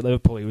his years at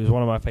Liverpool, he was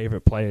one of my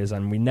favourite players,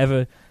 and we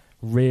never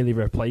really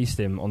replaced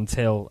him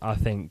until I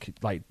think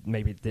like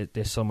maybe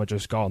this summer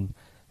just gone.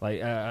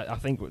 Like I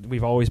think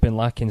we've always been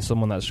lacking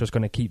someone that's just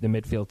going to keep the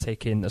midfield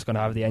ticking, that's going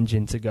to have the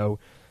engine to go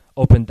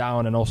up and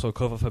down and also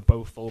cover for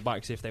both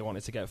fullbacks if they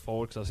wanted to get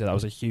forward. Because obviously that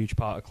was a huge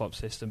part of Klopp's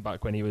system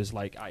back when he was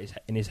like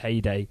in his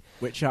heyday.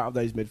 Which out of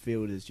those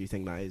midfielders do you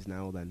think that is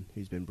now? Then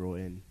who's been brought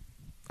in?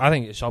 I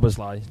think it's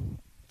Szoboszlai.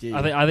 Do you?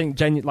 I think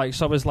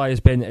Szoboszlai has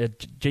been a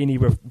Gini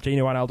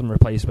Wijnaldum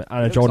replacement and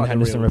He a looks Jordan like the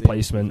Henderson real deal,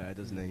 replacement. there,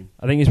 doesn't he?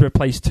 I think he's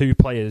replaced 2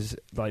 players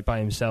like by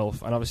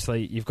himself, and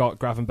obviously you've got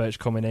Gravenberch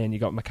coming in,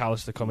 you've got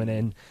McAllister coming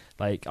in.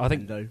 Like I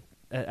think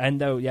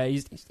Endo. yeah,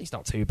 he's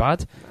not too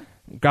bad.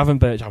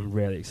 Gravenberch, I'm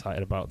really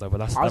excited about though. But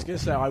that's I was going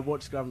to say I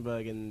watched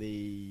Gravenberch in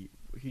the.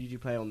 Who did you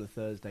play on the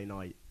Thursday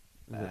night?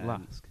 Was it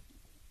Lask?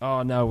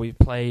 Oh no, we It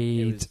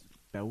played. was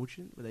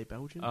Belgian. Were they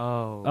Belgian?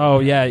 Oh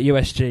yeah,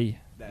 USG.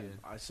 Then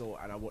I saw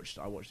and I watched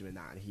him in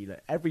that, and he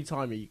looked, every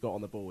time he got on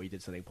the ball, he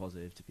did something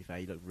positive. To be fair,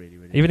 he looked really,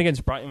 really Even good.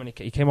 against Brighton when he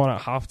came on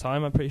at half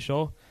time, I'm pretty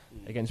sure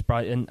against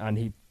Brighton,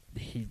 and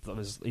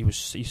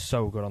he's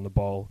so good on the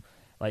ball.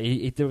 Like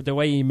the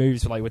way he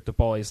moves like with the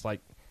ball is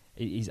like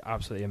he's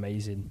absolutely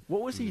amazing.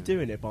 What was he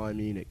doing at Bayern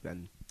Munich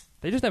then?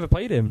 They just never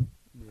played him.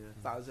 Yeah.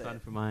 That was it. Fan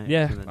from Ajax,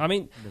 Yeah, and then I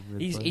mean, never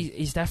really played.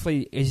 he's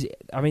definitely.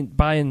 I mean,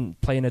 Bayern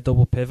playing a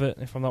double pivot,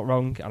 if I'm not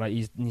wrong, and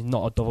he's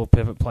not a double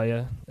pivot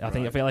player. I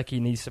feel like he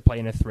needs to play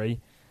in a 3,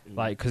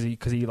 like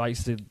because he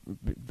likes to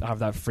have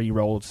that free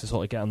roll to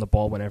sort of get on the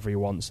ball whenever he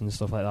wants and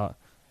stuff like that.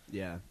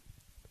 Yeah,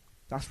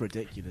 that's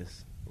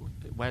ridiculous.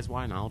 Where's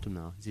Wijnaldum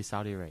now? Is he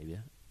Saudi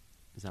Arabia?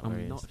 Is that I'm where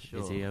he is? not Is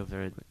sure. he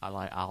over in Al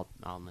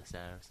Nassr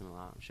or something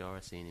like that? I'm sure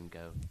I've seen him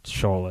go.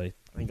 Surely,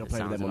 I think I It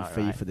played with sounds them on about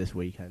FIFA right. this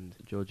weekend.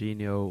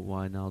 Jorginho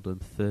Wijnaldum,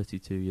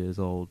 32 years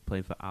old,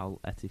 playing for Al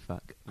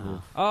Ettifaq.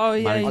 Oh. oh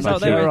yeah, Managed he's by out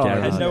there with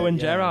Gerrard, Endo and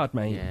yeah. Gerrard,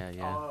 mate. Yeah,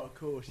 yeah. Oh, of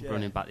course, yeah.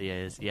 Running back the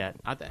years. Yeah,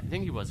 I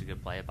think he was a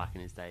good player back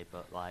in his day,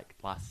 but like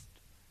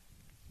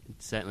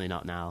certainly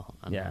not now.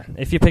 Yeah,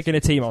 if you're picking a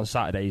team on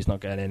Saturday, he's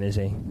not getting in, is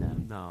he?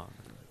 No.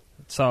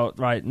 So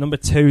right, number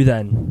 2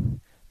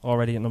 then.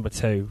 Already at number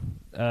 2.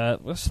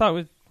 Let's start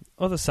with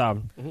other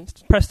Sam,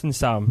 Preston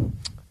Sam.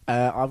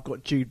 I've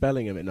got Jude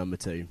Bellingham at number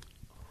 2.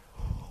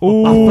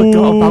 Ooh. I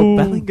forgot about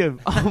Bellingham.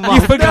 Oh my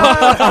You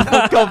forgot.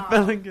 I forgot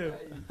Bellingham.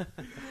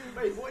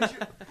 Wait, what did you...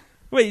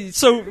 Wait,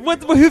 so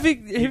what?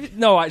 Who?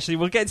 No, actually,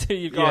 we'll get to who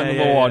you've got Yeah, at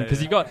number yeah, 1 yeah, because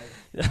yeah.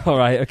 you've got. All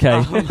right, okay.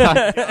 Oh my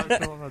God,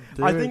 what am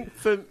I I doing?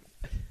 think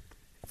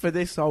for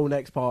this whole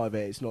next part of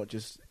it, it's not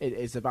just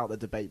it's about the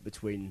debate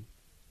between.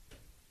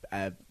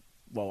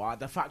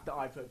 The fact that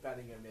I put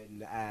Bellingham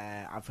in,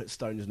 I put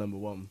Stones number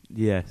 1.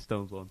 Yeah,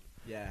 Stones one.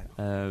 Yeah,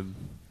 Um,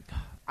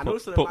 and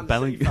also the put Man City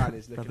Bellingham- fan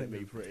is looking at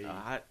me pretty.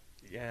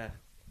 Yeah.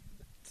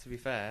 To be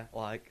fair,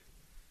 like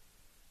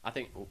I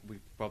think we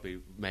probably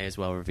may as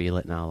well reveal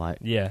it now. Like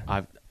Yeah.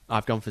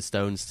 I've gone for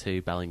Stones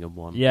 2, Bellingham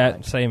 1. Yeah,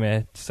 Like, same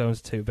here.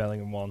 Stones 2,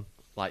 Bellingham 1.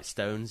 like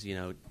Stones,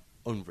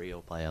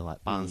 unreal player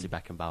like Barnsley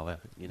Beckenbauer.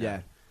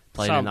 Yeah.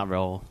 Playing Sam, in that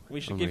role.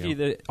 We should unreal. give you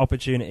the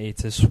opportunity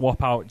to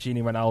swap out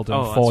Gini Wijnaldum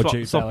I'll for swap,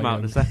 Jude swap him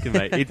out in Bellingham. a second,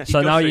 mate. He'd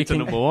So go now straight you to can-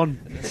 number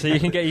 1. So you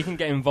can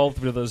get involved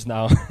with us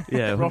now.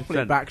 Yeah, Properly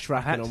 100%.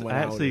 backtracking on I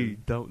actually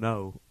Wijnaldum. don't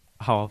know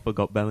how I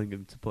forgot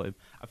Bellingham to put him.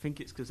 I think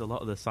it's because a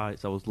lot of the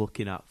sites I was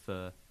looking at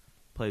for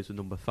players with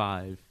number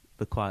 5,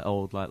 they're quite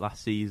old, like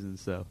last season.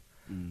 So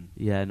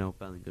yeah, no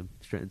Bellingham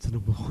straight into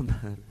number 1.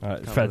 Then. All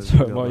right, Can't Fred, believe we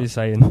got what are you that.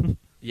 saying?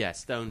 Yeah,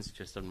 Stones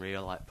just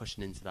unreal. Like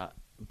pushing into that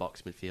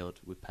box midfield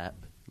with Pep.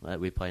 Like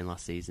we were playing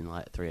last season,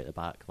 like 3 at the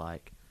back.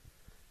 Like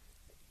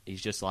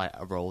he's just like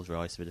a Rolls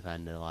Royce of a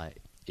defender. Like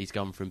he's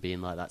gone from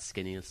being like that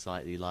skinny,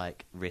 slightly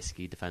like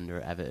risky defender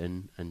at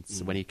Everton, and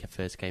so when he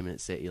first came in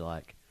at City,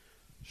 like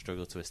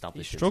struggled to He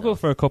establish. struggled himself.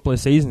 for a couple of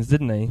seasons,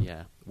 didn't he?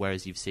 Yeah.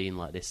 Whereas you've seen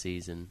like this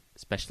season,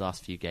 especially the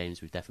last few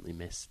games, we've definitely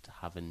missed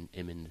having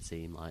him in the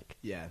team. Like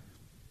Yeah,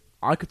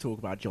 I could talk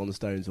about John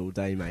Stones all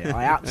day, mate.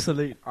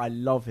 I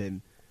love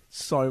him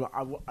so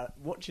much.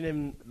 Watching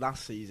him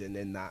last season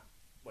in that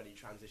when he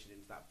transitioned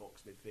into that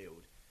box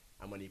midfield,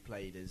 and when he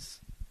played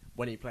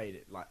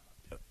it like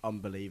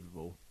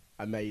unbelievable,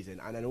 amazing.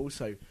 And then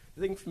also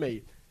the thing for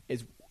me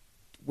is,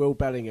 will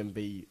Bellingham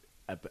be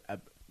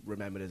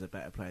remembered as a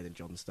better player than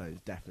John Stones?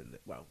 Definitely.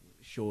 Well,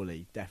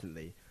 surely,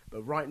 definitely.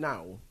 But right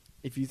now,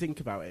 if you think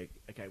about it,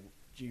 okay,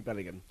 Jude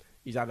Bellingham,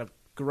 he's had a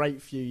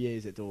great few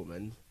years at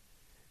Dortmund.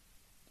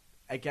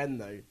 Again,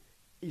 though,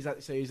 he's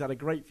had a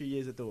great few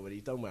years at Dortmund.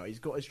 He's done well. He's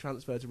got his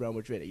transfer to Real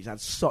Madrid. He's had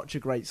such a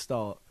great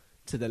start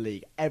to the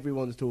league.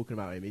 Everyone's talking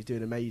about him. He's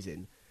doing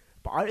amazing.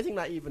 But I don't think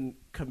that even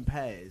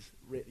compares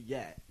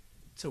yet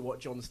to what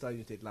John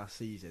Stones did last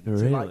season. Really?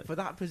 So, like, for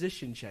that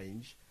position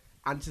change,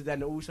 and to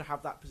then also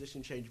have that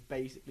position change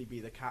basically be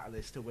the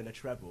catalyst to win a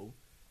treble,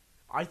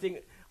 I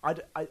think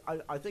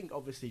I think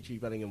obviously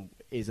Jude Bellingham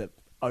is a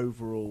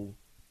overall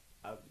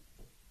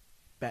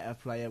better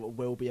player,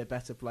 will be a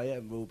better player,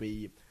 and will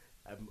be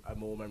a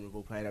more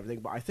memorable player and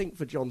everything. But I think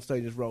for John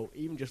Stones' role,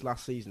 even just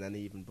last season and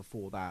even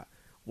before that,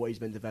 what he's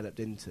been developed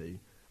into,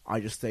 I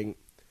just think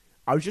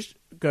I was just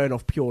going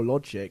off pure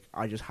logic.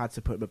 I just had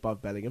to put him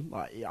above Bellingham.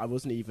 Like I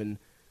wasn't even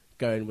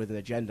going with an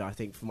agenda. I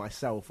think for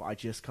myself, I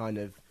just kind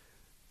of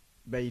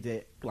made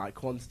it like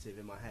quantitative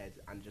in my head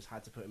and just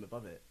had to put him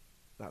above it.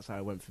 That's how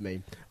it went for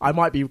me. I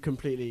might be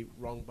completely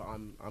wrong, but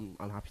I'm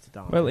happy to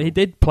die. Well, he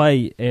did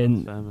play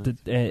in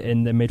That's fair,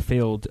 in the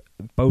midfield,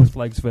 both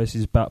legs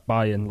versus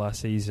Bayern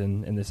last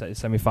season in the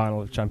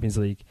semi-final of Champions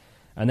League,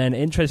 and then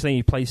interestingly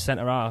he plays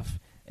centre half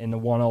in the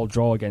 1-1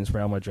 draw against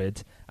Real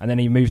Madrid, and then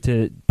he moved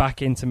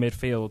back into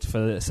midfield for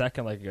the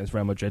second leg against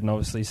Real Madrid, and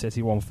obviously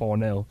City won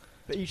 4-0.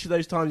 But each of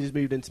those times he's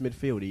moved into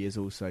midfield, he is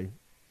also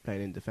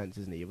playing in defence,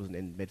 isn't he? He wasn't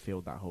in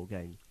midfield that whole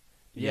game.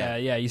 Yeah,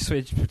 you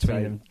switch between So,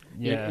 them.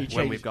 Yeah, he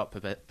When we've got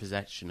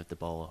possession of the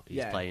ball, he's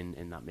Yeah. playing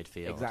in that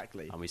midfield.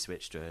 Exactly. And we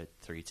switch to a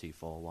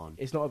 3-2-4-1.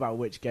 It's not about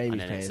which game And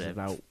he's then playing, it's it's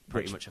about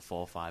pretty which, much a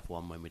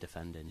 4-5-1 when we're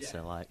defending. Yeah.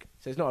 So, like,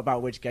 So it's not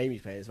about which game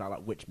he's playing, it's about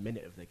like which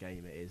minute of the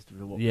game it is.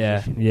 What yeah,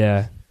 position it yeah.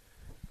 is.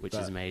 which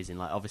But- is amazing.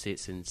 Like, obviously,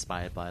 it's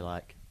inspired by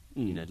like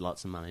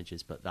lots of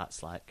managers, but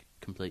that's like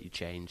completely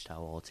changed how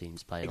all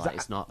teams play. Like,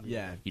 it's not.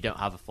 Yeah. You don't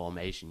have a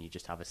formation. You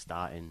just have a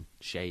starting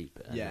shape,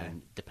 and Yeah.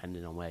 then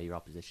depending on where your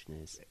opposition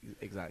is,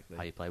 Exactly.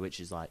 how you play, which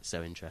is like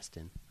so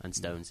interesting. And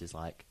Stones is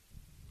like,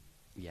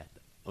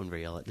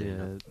 unreal at doing Yeah,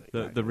 that. the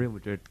Exactly. Real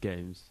Madrid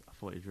games, I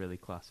thought he was really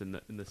class. In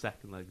the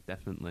second leg,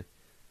 definitely.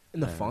 In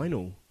the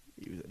final,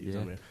 he was Yeah.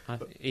 unreal.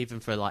 Even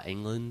for like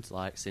England,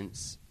 like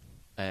since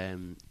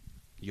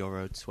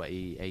Euro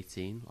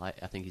 2018,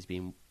 like I think he's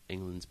been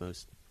England's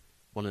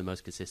one of the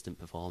most consistent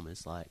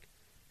performers. Like,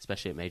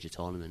 especially at major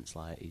tournaments,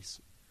 like he's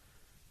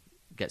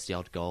gets the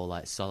odd goal,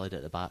 like solid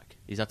at the back.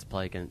 He's had to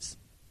play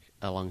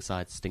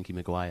alongside Stinky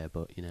Maguire,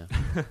 but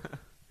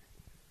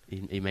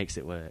he makes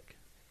it work.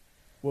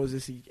 What was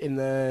this in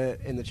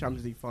the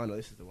Champions League final?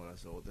 This is the one I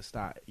saw. The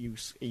stat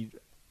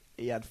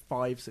he had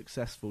 5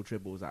 successful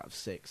dribbles out of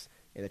 6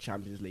 in the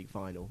Champions League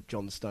final.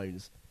 John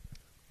Stones.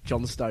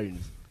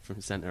 From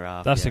centre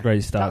half. That's yeah. a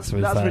great start. to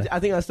be fair. I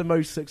think that's the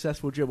most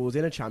successful dribbles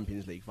in a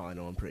Champions League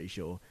final. I'm pretty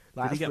sure.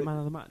 Like, Did he that's get man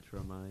of the match, or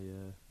am I?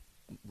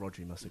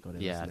 Rodri must have got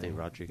it. Yeah, I hasn't think he?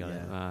 Rodri got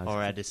it. Ah,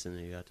 Or Edison,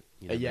 who had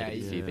maybe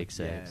a few big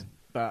saves. Yeah.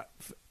 But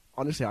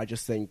honestly, I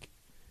just think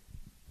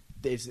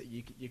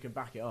you can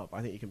back it up.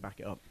 I think you can back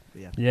it up.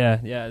 Yeah.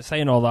 Yeah.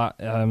 Saying all that,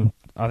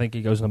 I think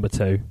he goes number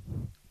 2.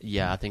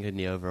 Yeah, I think in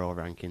the overall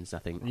rankings, I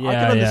think. Yeah, I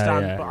can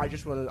understand, yeah. but I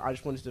just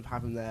wanted to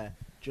have him there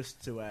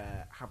just to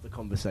have the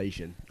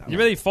conversation. You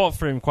really fought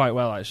for him quite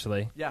well,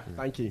 actually. Yeah,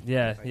 thank you.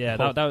 Yeah, Thank yeah.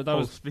 you. That Whole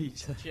was.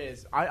 speech.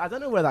 Cheers. I don't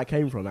know where that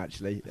came from.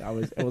 Actually,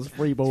 it was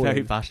free ball.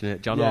 Very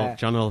passionate. John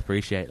will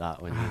appreciate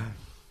that when you.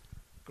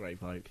 Great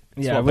bloke.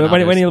 Yeah, Swap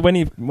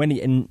when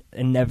he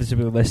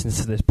inevitably listens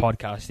to this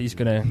podcast, he's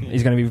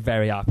gonna be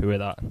very happy with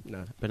that.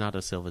 No, Bernardo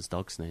Silva's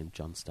dog's name,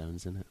 John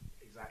Stones, isn't it?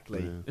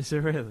 exactly. Is it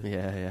really?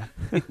 Yeah.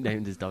 He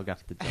named his dog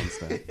after John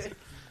Stones.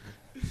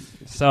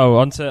 So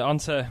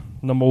onto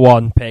number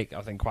 1 pick.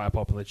 I think quite a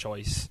popular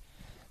choice,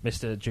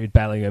 Mr. Jude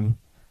Bellingham.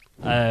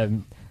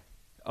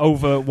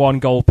 Over 1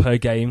 goal per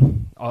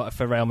game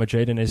for Real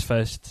Madrid in his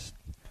first.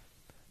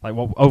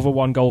 Over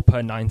 1 goal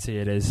per 90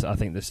 it is. I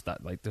think the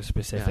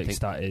specific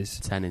stat is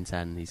 10 in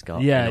 10 he's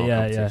got. Yeah, in all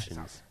yeah.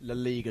 competitions. La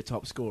Liga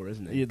top scorer,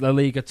 isn't he? La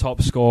Liga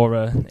top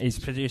scorer. He's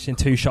producing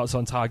 2 shots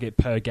on target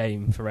per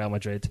game for Real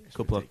Madrid. A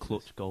couple of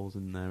clutch goals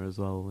in there as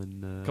well.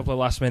 In A couple of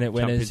last minute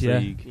winners. Champions Yeah.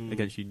 League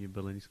against Union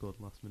Berlin, he scored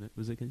last minute.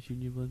 Was it against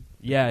Union Berlin?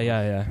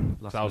 Yeah.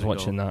 Last So I was minute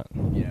watching goal.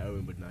 that. Yeah,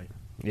 Owen would know.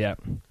 Yeah.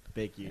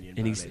 Big Union.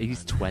 And he's Berlin,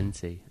 man.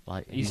 20.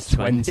 Like He's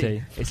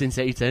 20. It's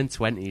insane. He turned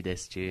 20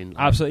 this June. Like,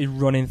 Absolutely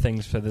running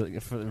things for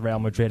Real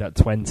Madrid at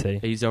 20.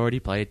 he's already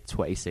played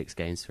 26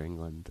 games for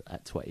England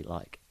at 20.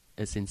 Like,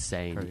 it's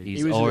insane. Crazy. He's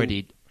He was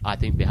already, I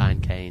think,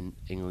 behind Kane,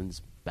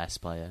 England's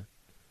best player,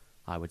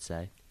 I would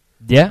say.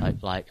 Yeah.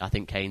 I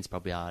think Kane's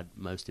probably our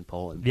most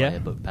important Yeah.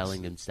 player, but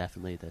Bellingham's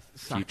definitely the future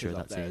Saka's of up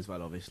that there team. as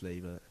well, obviously,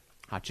 but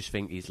I just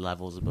think he's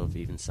levels above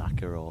even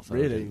Saka or Foden.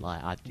 Really?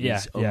 Like, Yeah,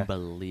 he's yeah.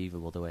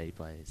 unbelievable the way he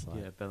plays.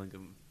 Like, Yeah,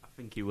 Bellingham. I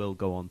think he will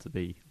go on to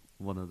be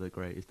one of the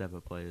greatest ever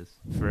players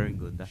for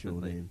England,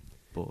 definitely. surely.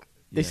 But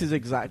This yeah, is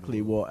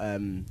exactly what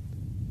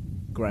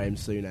Graham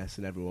Souness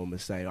and everyone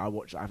was saying.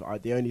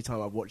 The only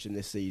time I've watched him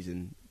this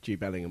season, Jude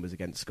Bellingham, was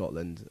against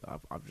Scotland.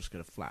 I'm just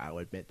going to flat out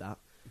admit that.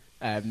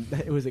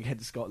 It was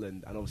against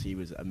Scotland, and obviously he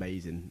was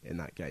amazing in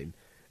that game.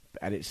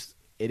 And it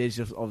is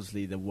just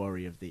obviously the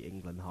worry of the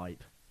England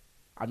hype.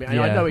 I mean, I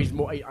Yeah. know he's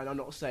more. And I'm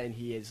not saying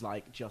he is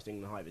like just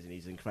England hype, and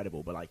he's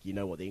incredible. But you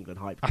know what the England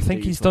hype. I can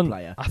think do he's for a done-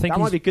 Player. I think that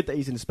might he's- be good that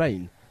he's in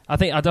Spain. I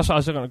think that's what I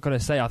was going to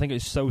say. I think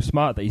it's so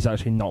smart that he's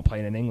actually not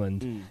playing in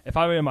England. If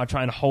I were him, I'd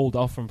try and hold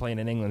off from playing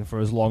in England for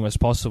as long as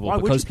possible. Why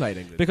would because you play in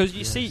England? Because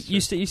you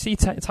see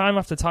time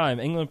after time,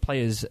 England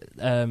players,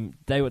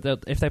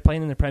 if they're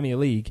playing in the Premier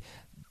League,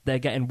 they're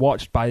getting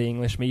watched by the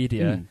English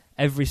media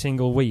every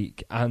single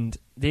week, and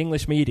the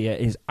English media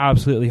is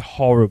absolutely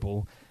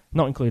horrible.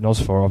 Not including us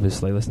four,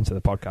 obviously. Listen to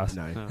the podcast.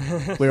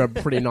 No, we're a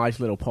pretty nice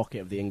little pocket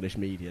of the English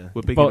media.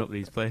 we're bigging But- up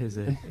these players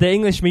here. The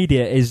English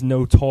media is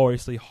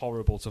notoriously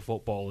horrible to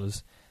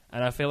footballers,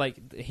 and I feel like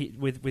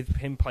with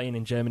him playing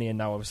in Germany and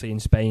now obviously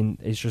in Spain,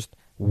 is just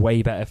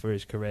way better for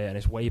his career, and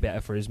it's way better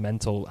for his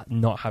mental.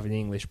 Not having the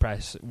English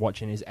press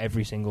watching his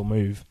every single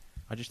move.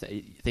 I just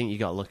think you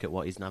got to look at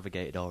what he's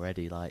navigated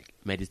already. Like,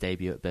 made his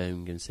debut at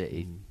Birmingham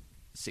City,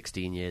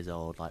 16 years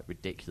old, like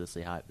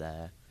ridiculously hyped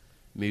there.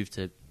 Moved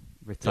to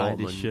Retired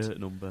his Dortmund. shirt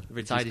number.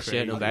 Retired his which is shirt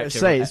crazy. number. I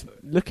say it's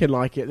looking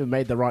like it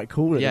made the right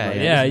call. At the Yeah,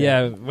 moment, Yeah, isn't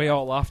it? yeah. We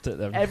all laughed at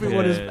them.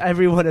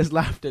 Everyone has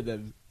laughed at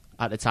them.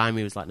 At the time,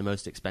 he was like the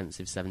most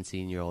expensive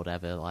 17-year-old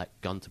ever. Like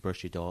gone to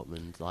Borussia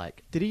Dortmund.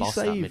 Like Did he bossed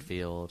that save-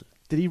 midfield.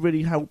 Did he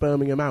really help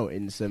Birmingham out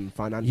in some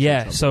financial?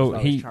 Yeah, trouble so as well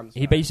as he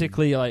transfer?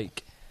 basically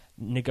like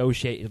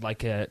negotiated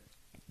like a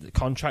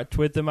contract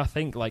with them. I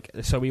think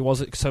so he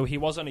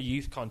was on a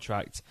youth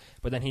contract,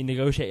 but then he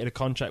negotiated a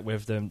contract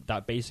with them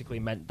that basically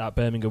meant that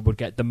Birmingham would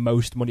get the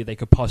most money they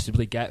could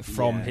possibly get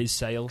from Yeah. his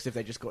sale. Because if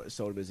they just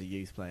sold him as a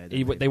youth player,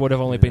 They would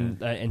have only been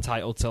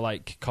entitled to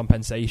like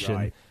compensation.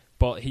 Right.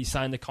 But he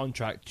signed the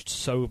contract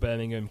so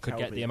Birmingham could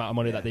get the amount of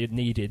money that they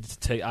needed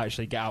to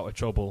actually get out of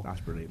trouble.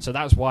 That's brilliant. So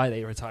that's why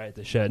they retired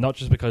the shirt, not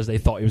just because they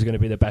thought he was going to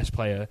be the best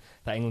player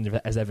that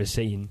England has ever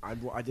seen.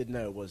 What I didn't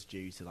know it was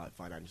due to like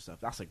financial stuff.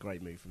 That's a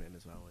great move from him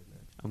as well, isn't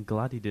it? I'm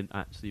glad he didn't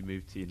actually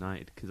move to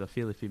United because I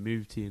feel if he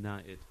moved to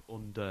United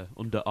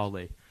under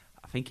Ollie,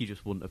 I think he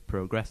just wouldn't have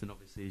progressed. And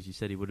obviously, as you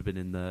said, he would have been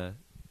in the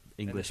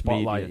English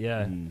spotlight, media,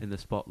 yeah. in the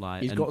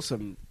spotlight. He's And- got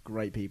some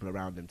great people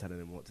around him telling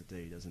him what to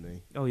do, doesn't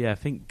he? Oh yeah, I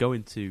think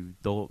going to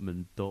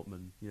Dortmund,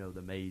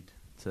 they're made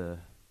to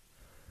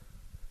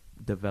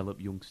develop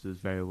youngsters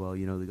very well.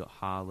 You know, they got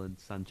Haaland,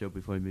 Sancho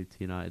before he moved to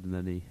United, and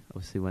then he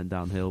obviously went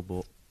downhill.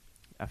 But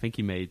I think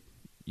he made,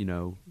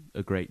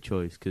 a great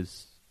choice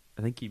because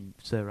I think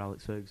Sir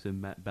Alex Ferguson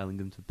met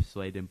Bellingham to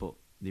persuade him, but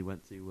he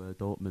went to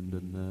Dortmund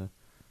and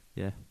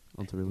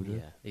onto Real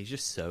Madrid. Yeah, he's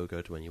just so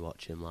good when you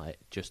watch him. Like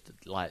just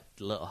like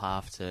little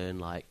half turn,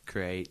 like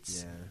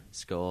creates,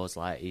 scores.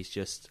 Like he's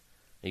just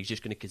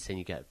going to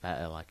continue to get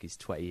better. Like he's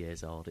 20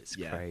 years old. It's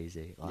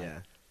crazy. Like,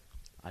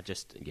 I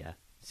just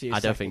I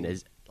don't think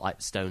there's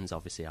like Stones.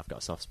 Obviously, I've got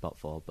a soft spot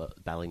for,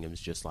 but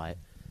Bellingham's just like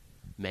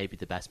maybe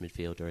the best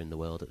midfielder in the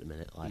world at the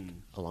minute. Like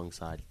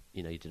alongside,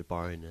 you did a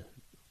Borina,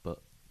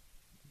 but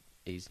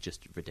he's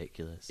just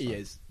ridiculous. He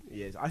is.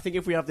 I think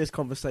if we have this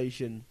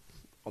conversation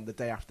on the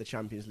day after the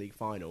Champions League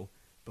final,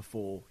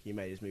 before he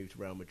made his move to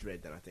Real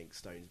Madrid, then I think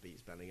Stones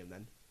beats Bellingham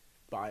then.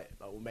 But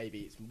maybe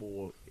it's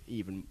more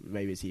even.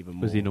 Maybe it's even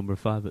more. Was he number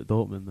 5 at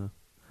Dortmund though?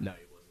 No,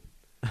 he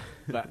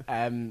wasn't.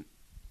 But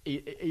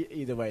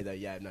either way,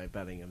 though,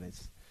 Bellingham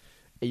is.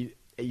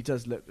 He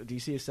does look. Do you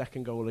see his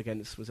second goal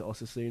against? Was it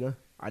Osasuna?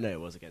 I know it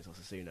was against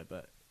Osasuna,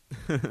 but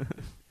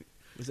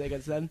was it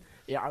against them?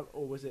 Yeah,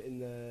 or was it in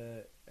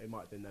the? It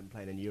might have been them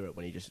playing in Europe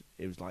when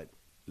it was like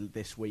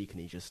this week,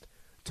 and he just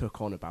took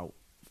on about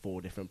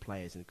 4 different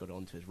players and got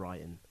onto his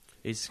writing.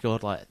 He's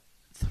scored like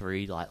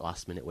 3 like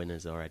last minute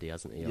winners already,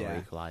 hasn't he? Yeah.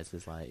 Or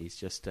equalisers. Like he's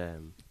just.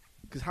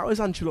 Because how is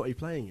Ancelotti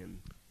playing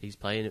him? He's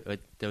playing.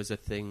 There was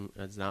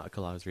an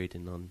article I was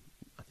reading on,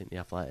 I think The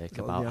Athletic, Is it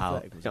on about The how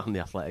Athletic, was it? on The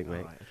Athletic, Oh,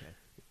 mate. right,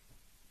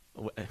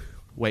 okay.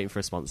 Waiting for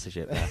a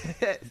sponsorship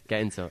there.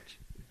 Get in touch.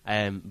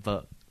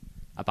 But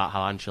about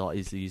how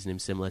Ancelotti's using him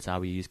similar to how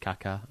we use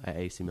Kaká at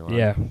AC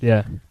Milan.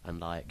 Yeah. And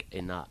like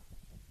in that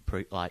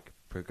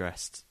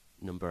progressed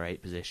number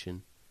 8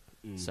 position.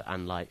 So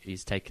and like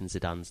he's taken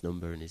Zidane's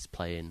number and is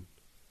playing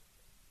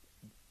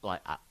like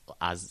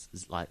as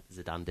like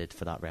Zidane did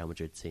for that Real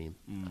Madrid team,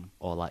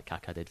 or like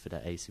Kaká did for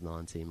the AC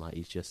Milan team. Like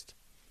he's just,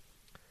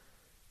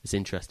 it's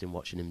interesting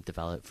watching him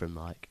develop from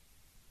that,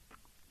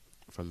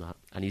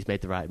 and he's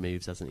made the right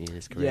moves, hasn't he, in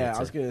his career? Yeah, I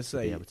was going to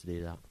say, be able to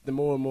do that. The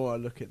more and more I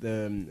look at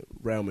the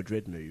Real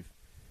Madrid move,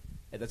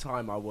 at the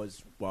time I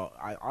was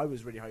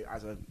really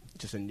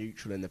just a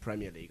neutral in the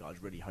Premier League. I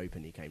was really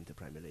hoping he came to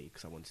Premier League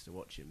because I wanted to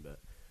watch him. But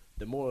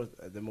the more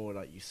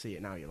like you see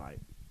it now, you're like,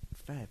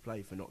 fair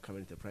play for not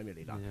coming to the Premier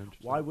League. Like,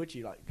 why would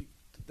you? Like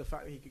the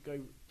fact that he could go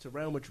to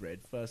Real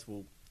Madrid. First of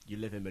all, you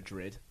live in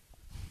Madrid.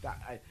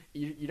 That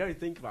you don't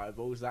think about it,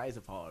 but also that is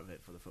a part of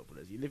it for the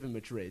footballers. You live in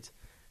Madrid.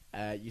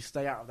 You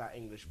stay out of that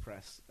English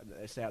press and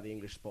stay out of the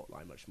English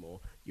spotlight much more.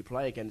 You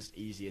play against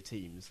easier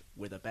teams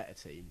with a better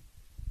team,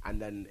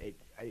 and then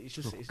it's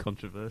just it's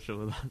controversial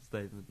with that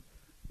statement.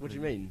 What do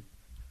you mean?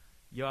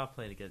 You are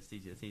playing against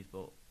easier teams,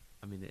 but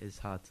I mean it is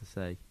hard to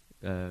say.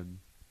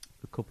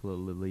 A couple of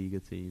La Liga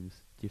teams.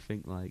 Do you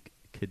think like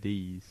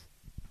Cadiz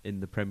in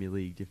the Premier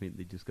League? Do you think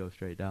they just go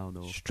straight down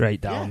or Straight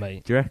down,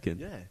 mate. Do you reckon?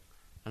 Yeah.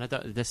 And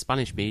the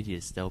Spanish media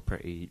is still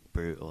pretty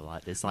brutal.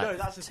 Like there's like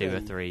that's the 2 or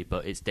thing. 3,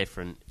 but it's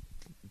different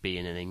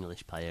being an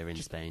English player in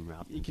Spain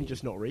rather than You can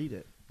just not read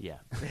it. Yeah.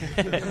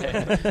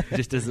 He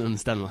just doesn't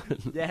understand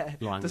Yeah.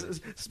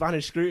 language.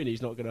 Spanish scrutiny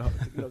is not gonna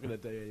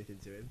do anything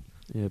to him.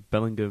 Yeah,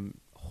 Bellingham,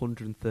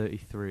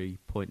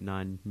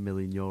 133.9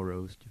 million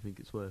euros. Do you think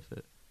it's worth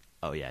it?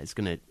 Oh yeah, it's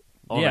gonna.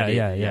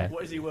 Yeah.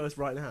 What is he worth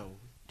right now?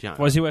 Do you know,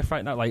 What is he worth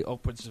right now? Like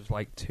upwards of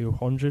like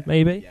 200,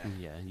 maybe.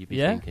 yeah, you'd be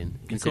Yeah? thinking,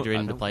 I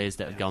considering the don't players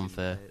think that have gone they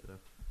for actually pay it,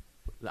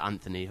 though.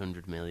 Anthony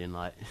 100 million,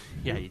 like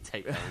yeah, you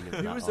take Bellingham.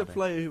 Who that was all the day.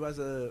 player who has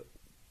a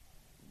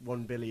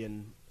 1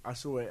 billion? I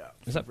saw it.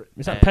 Is that Uh,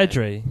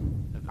 Pedri?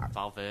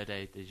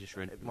 Valverde, they just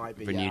It might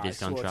be, renewed yeah, his I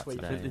saw a contract tweet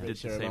I today. think they did the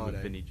same Romano.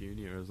 with Vinny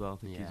Jr. as well.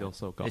 I think he's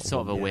also got It's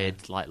sort of a one, yeah.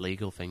 weird, like,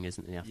 legal thing,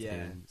 isn't it? You have to do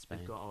Yeah. in Spain.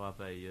 They've got to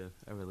have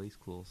a release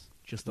clause.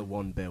 Just the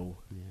one bill.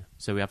 Yeah.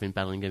 So we're having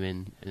Bellingham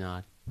in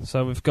our.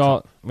 So we've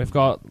got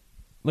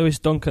Lewis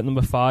Dunk at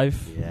number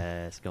 5.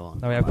 Yes, go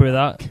on. Are we happy with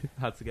that?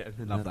 Had to get him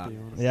in Love there, that. to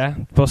be honest. Yeah.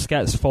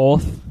 Busquets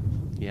 4th.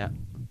 Yeah.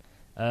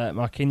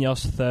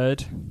 Marquinhos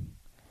 3rd.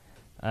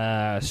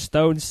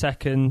 Stone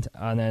 2nd,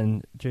 and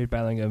then Jude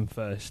Bellingham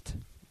 1st.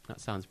 That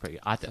sounds pretty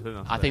good. I think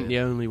that's I think fair, the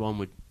yeah. only one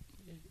would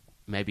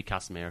maybe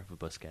Casemiro for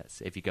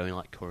Busquets. If you're going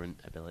like current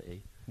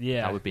ability,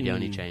 Yeah. that would be the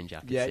only Mm. change I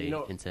could Yeah, see you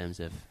know- in terms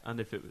of. And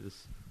if it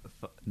was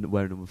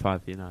wearing number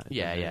 5 for United.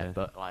 Yeah, then, yeah,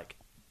 but like,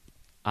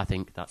 I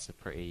think that's a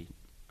fairly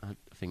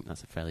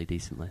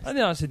decent list. I think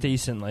that's a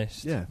decent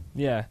list. Yeah.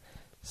 Yeah.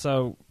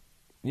 So,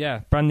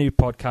 yeah, brand new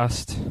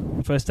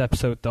podcast. First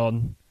episode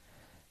done.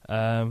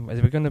 Are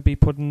we going to be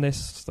putting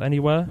this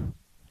anywhere?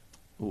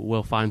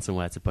 We'll find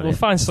somewhere to put We'll it.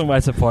 find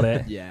somewhere to put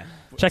it. Yeah.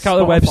 Check out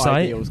the Spotify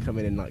website. deal's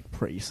coming in like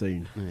pretty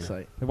soon. Yeah.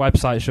 So The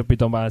website should be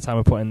done by the time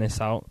we're putting this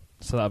out,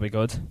 so that'll be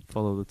good.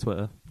 follow the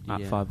Twitter at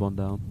Yeah.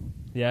 5-1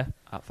 Yeah.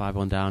 At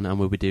 5-1 down, and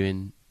we'll be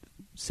doing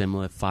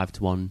similar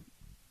 5-1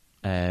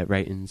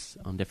 ratings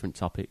on different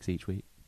topics each week.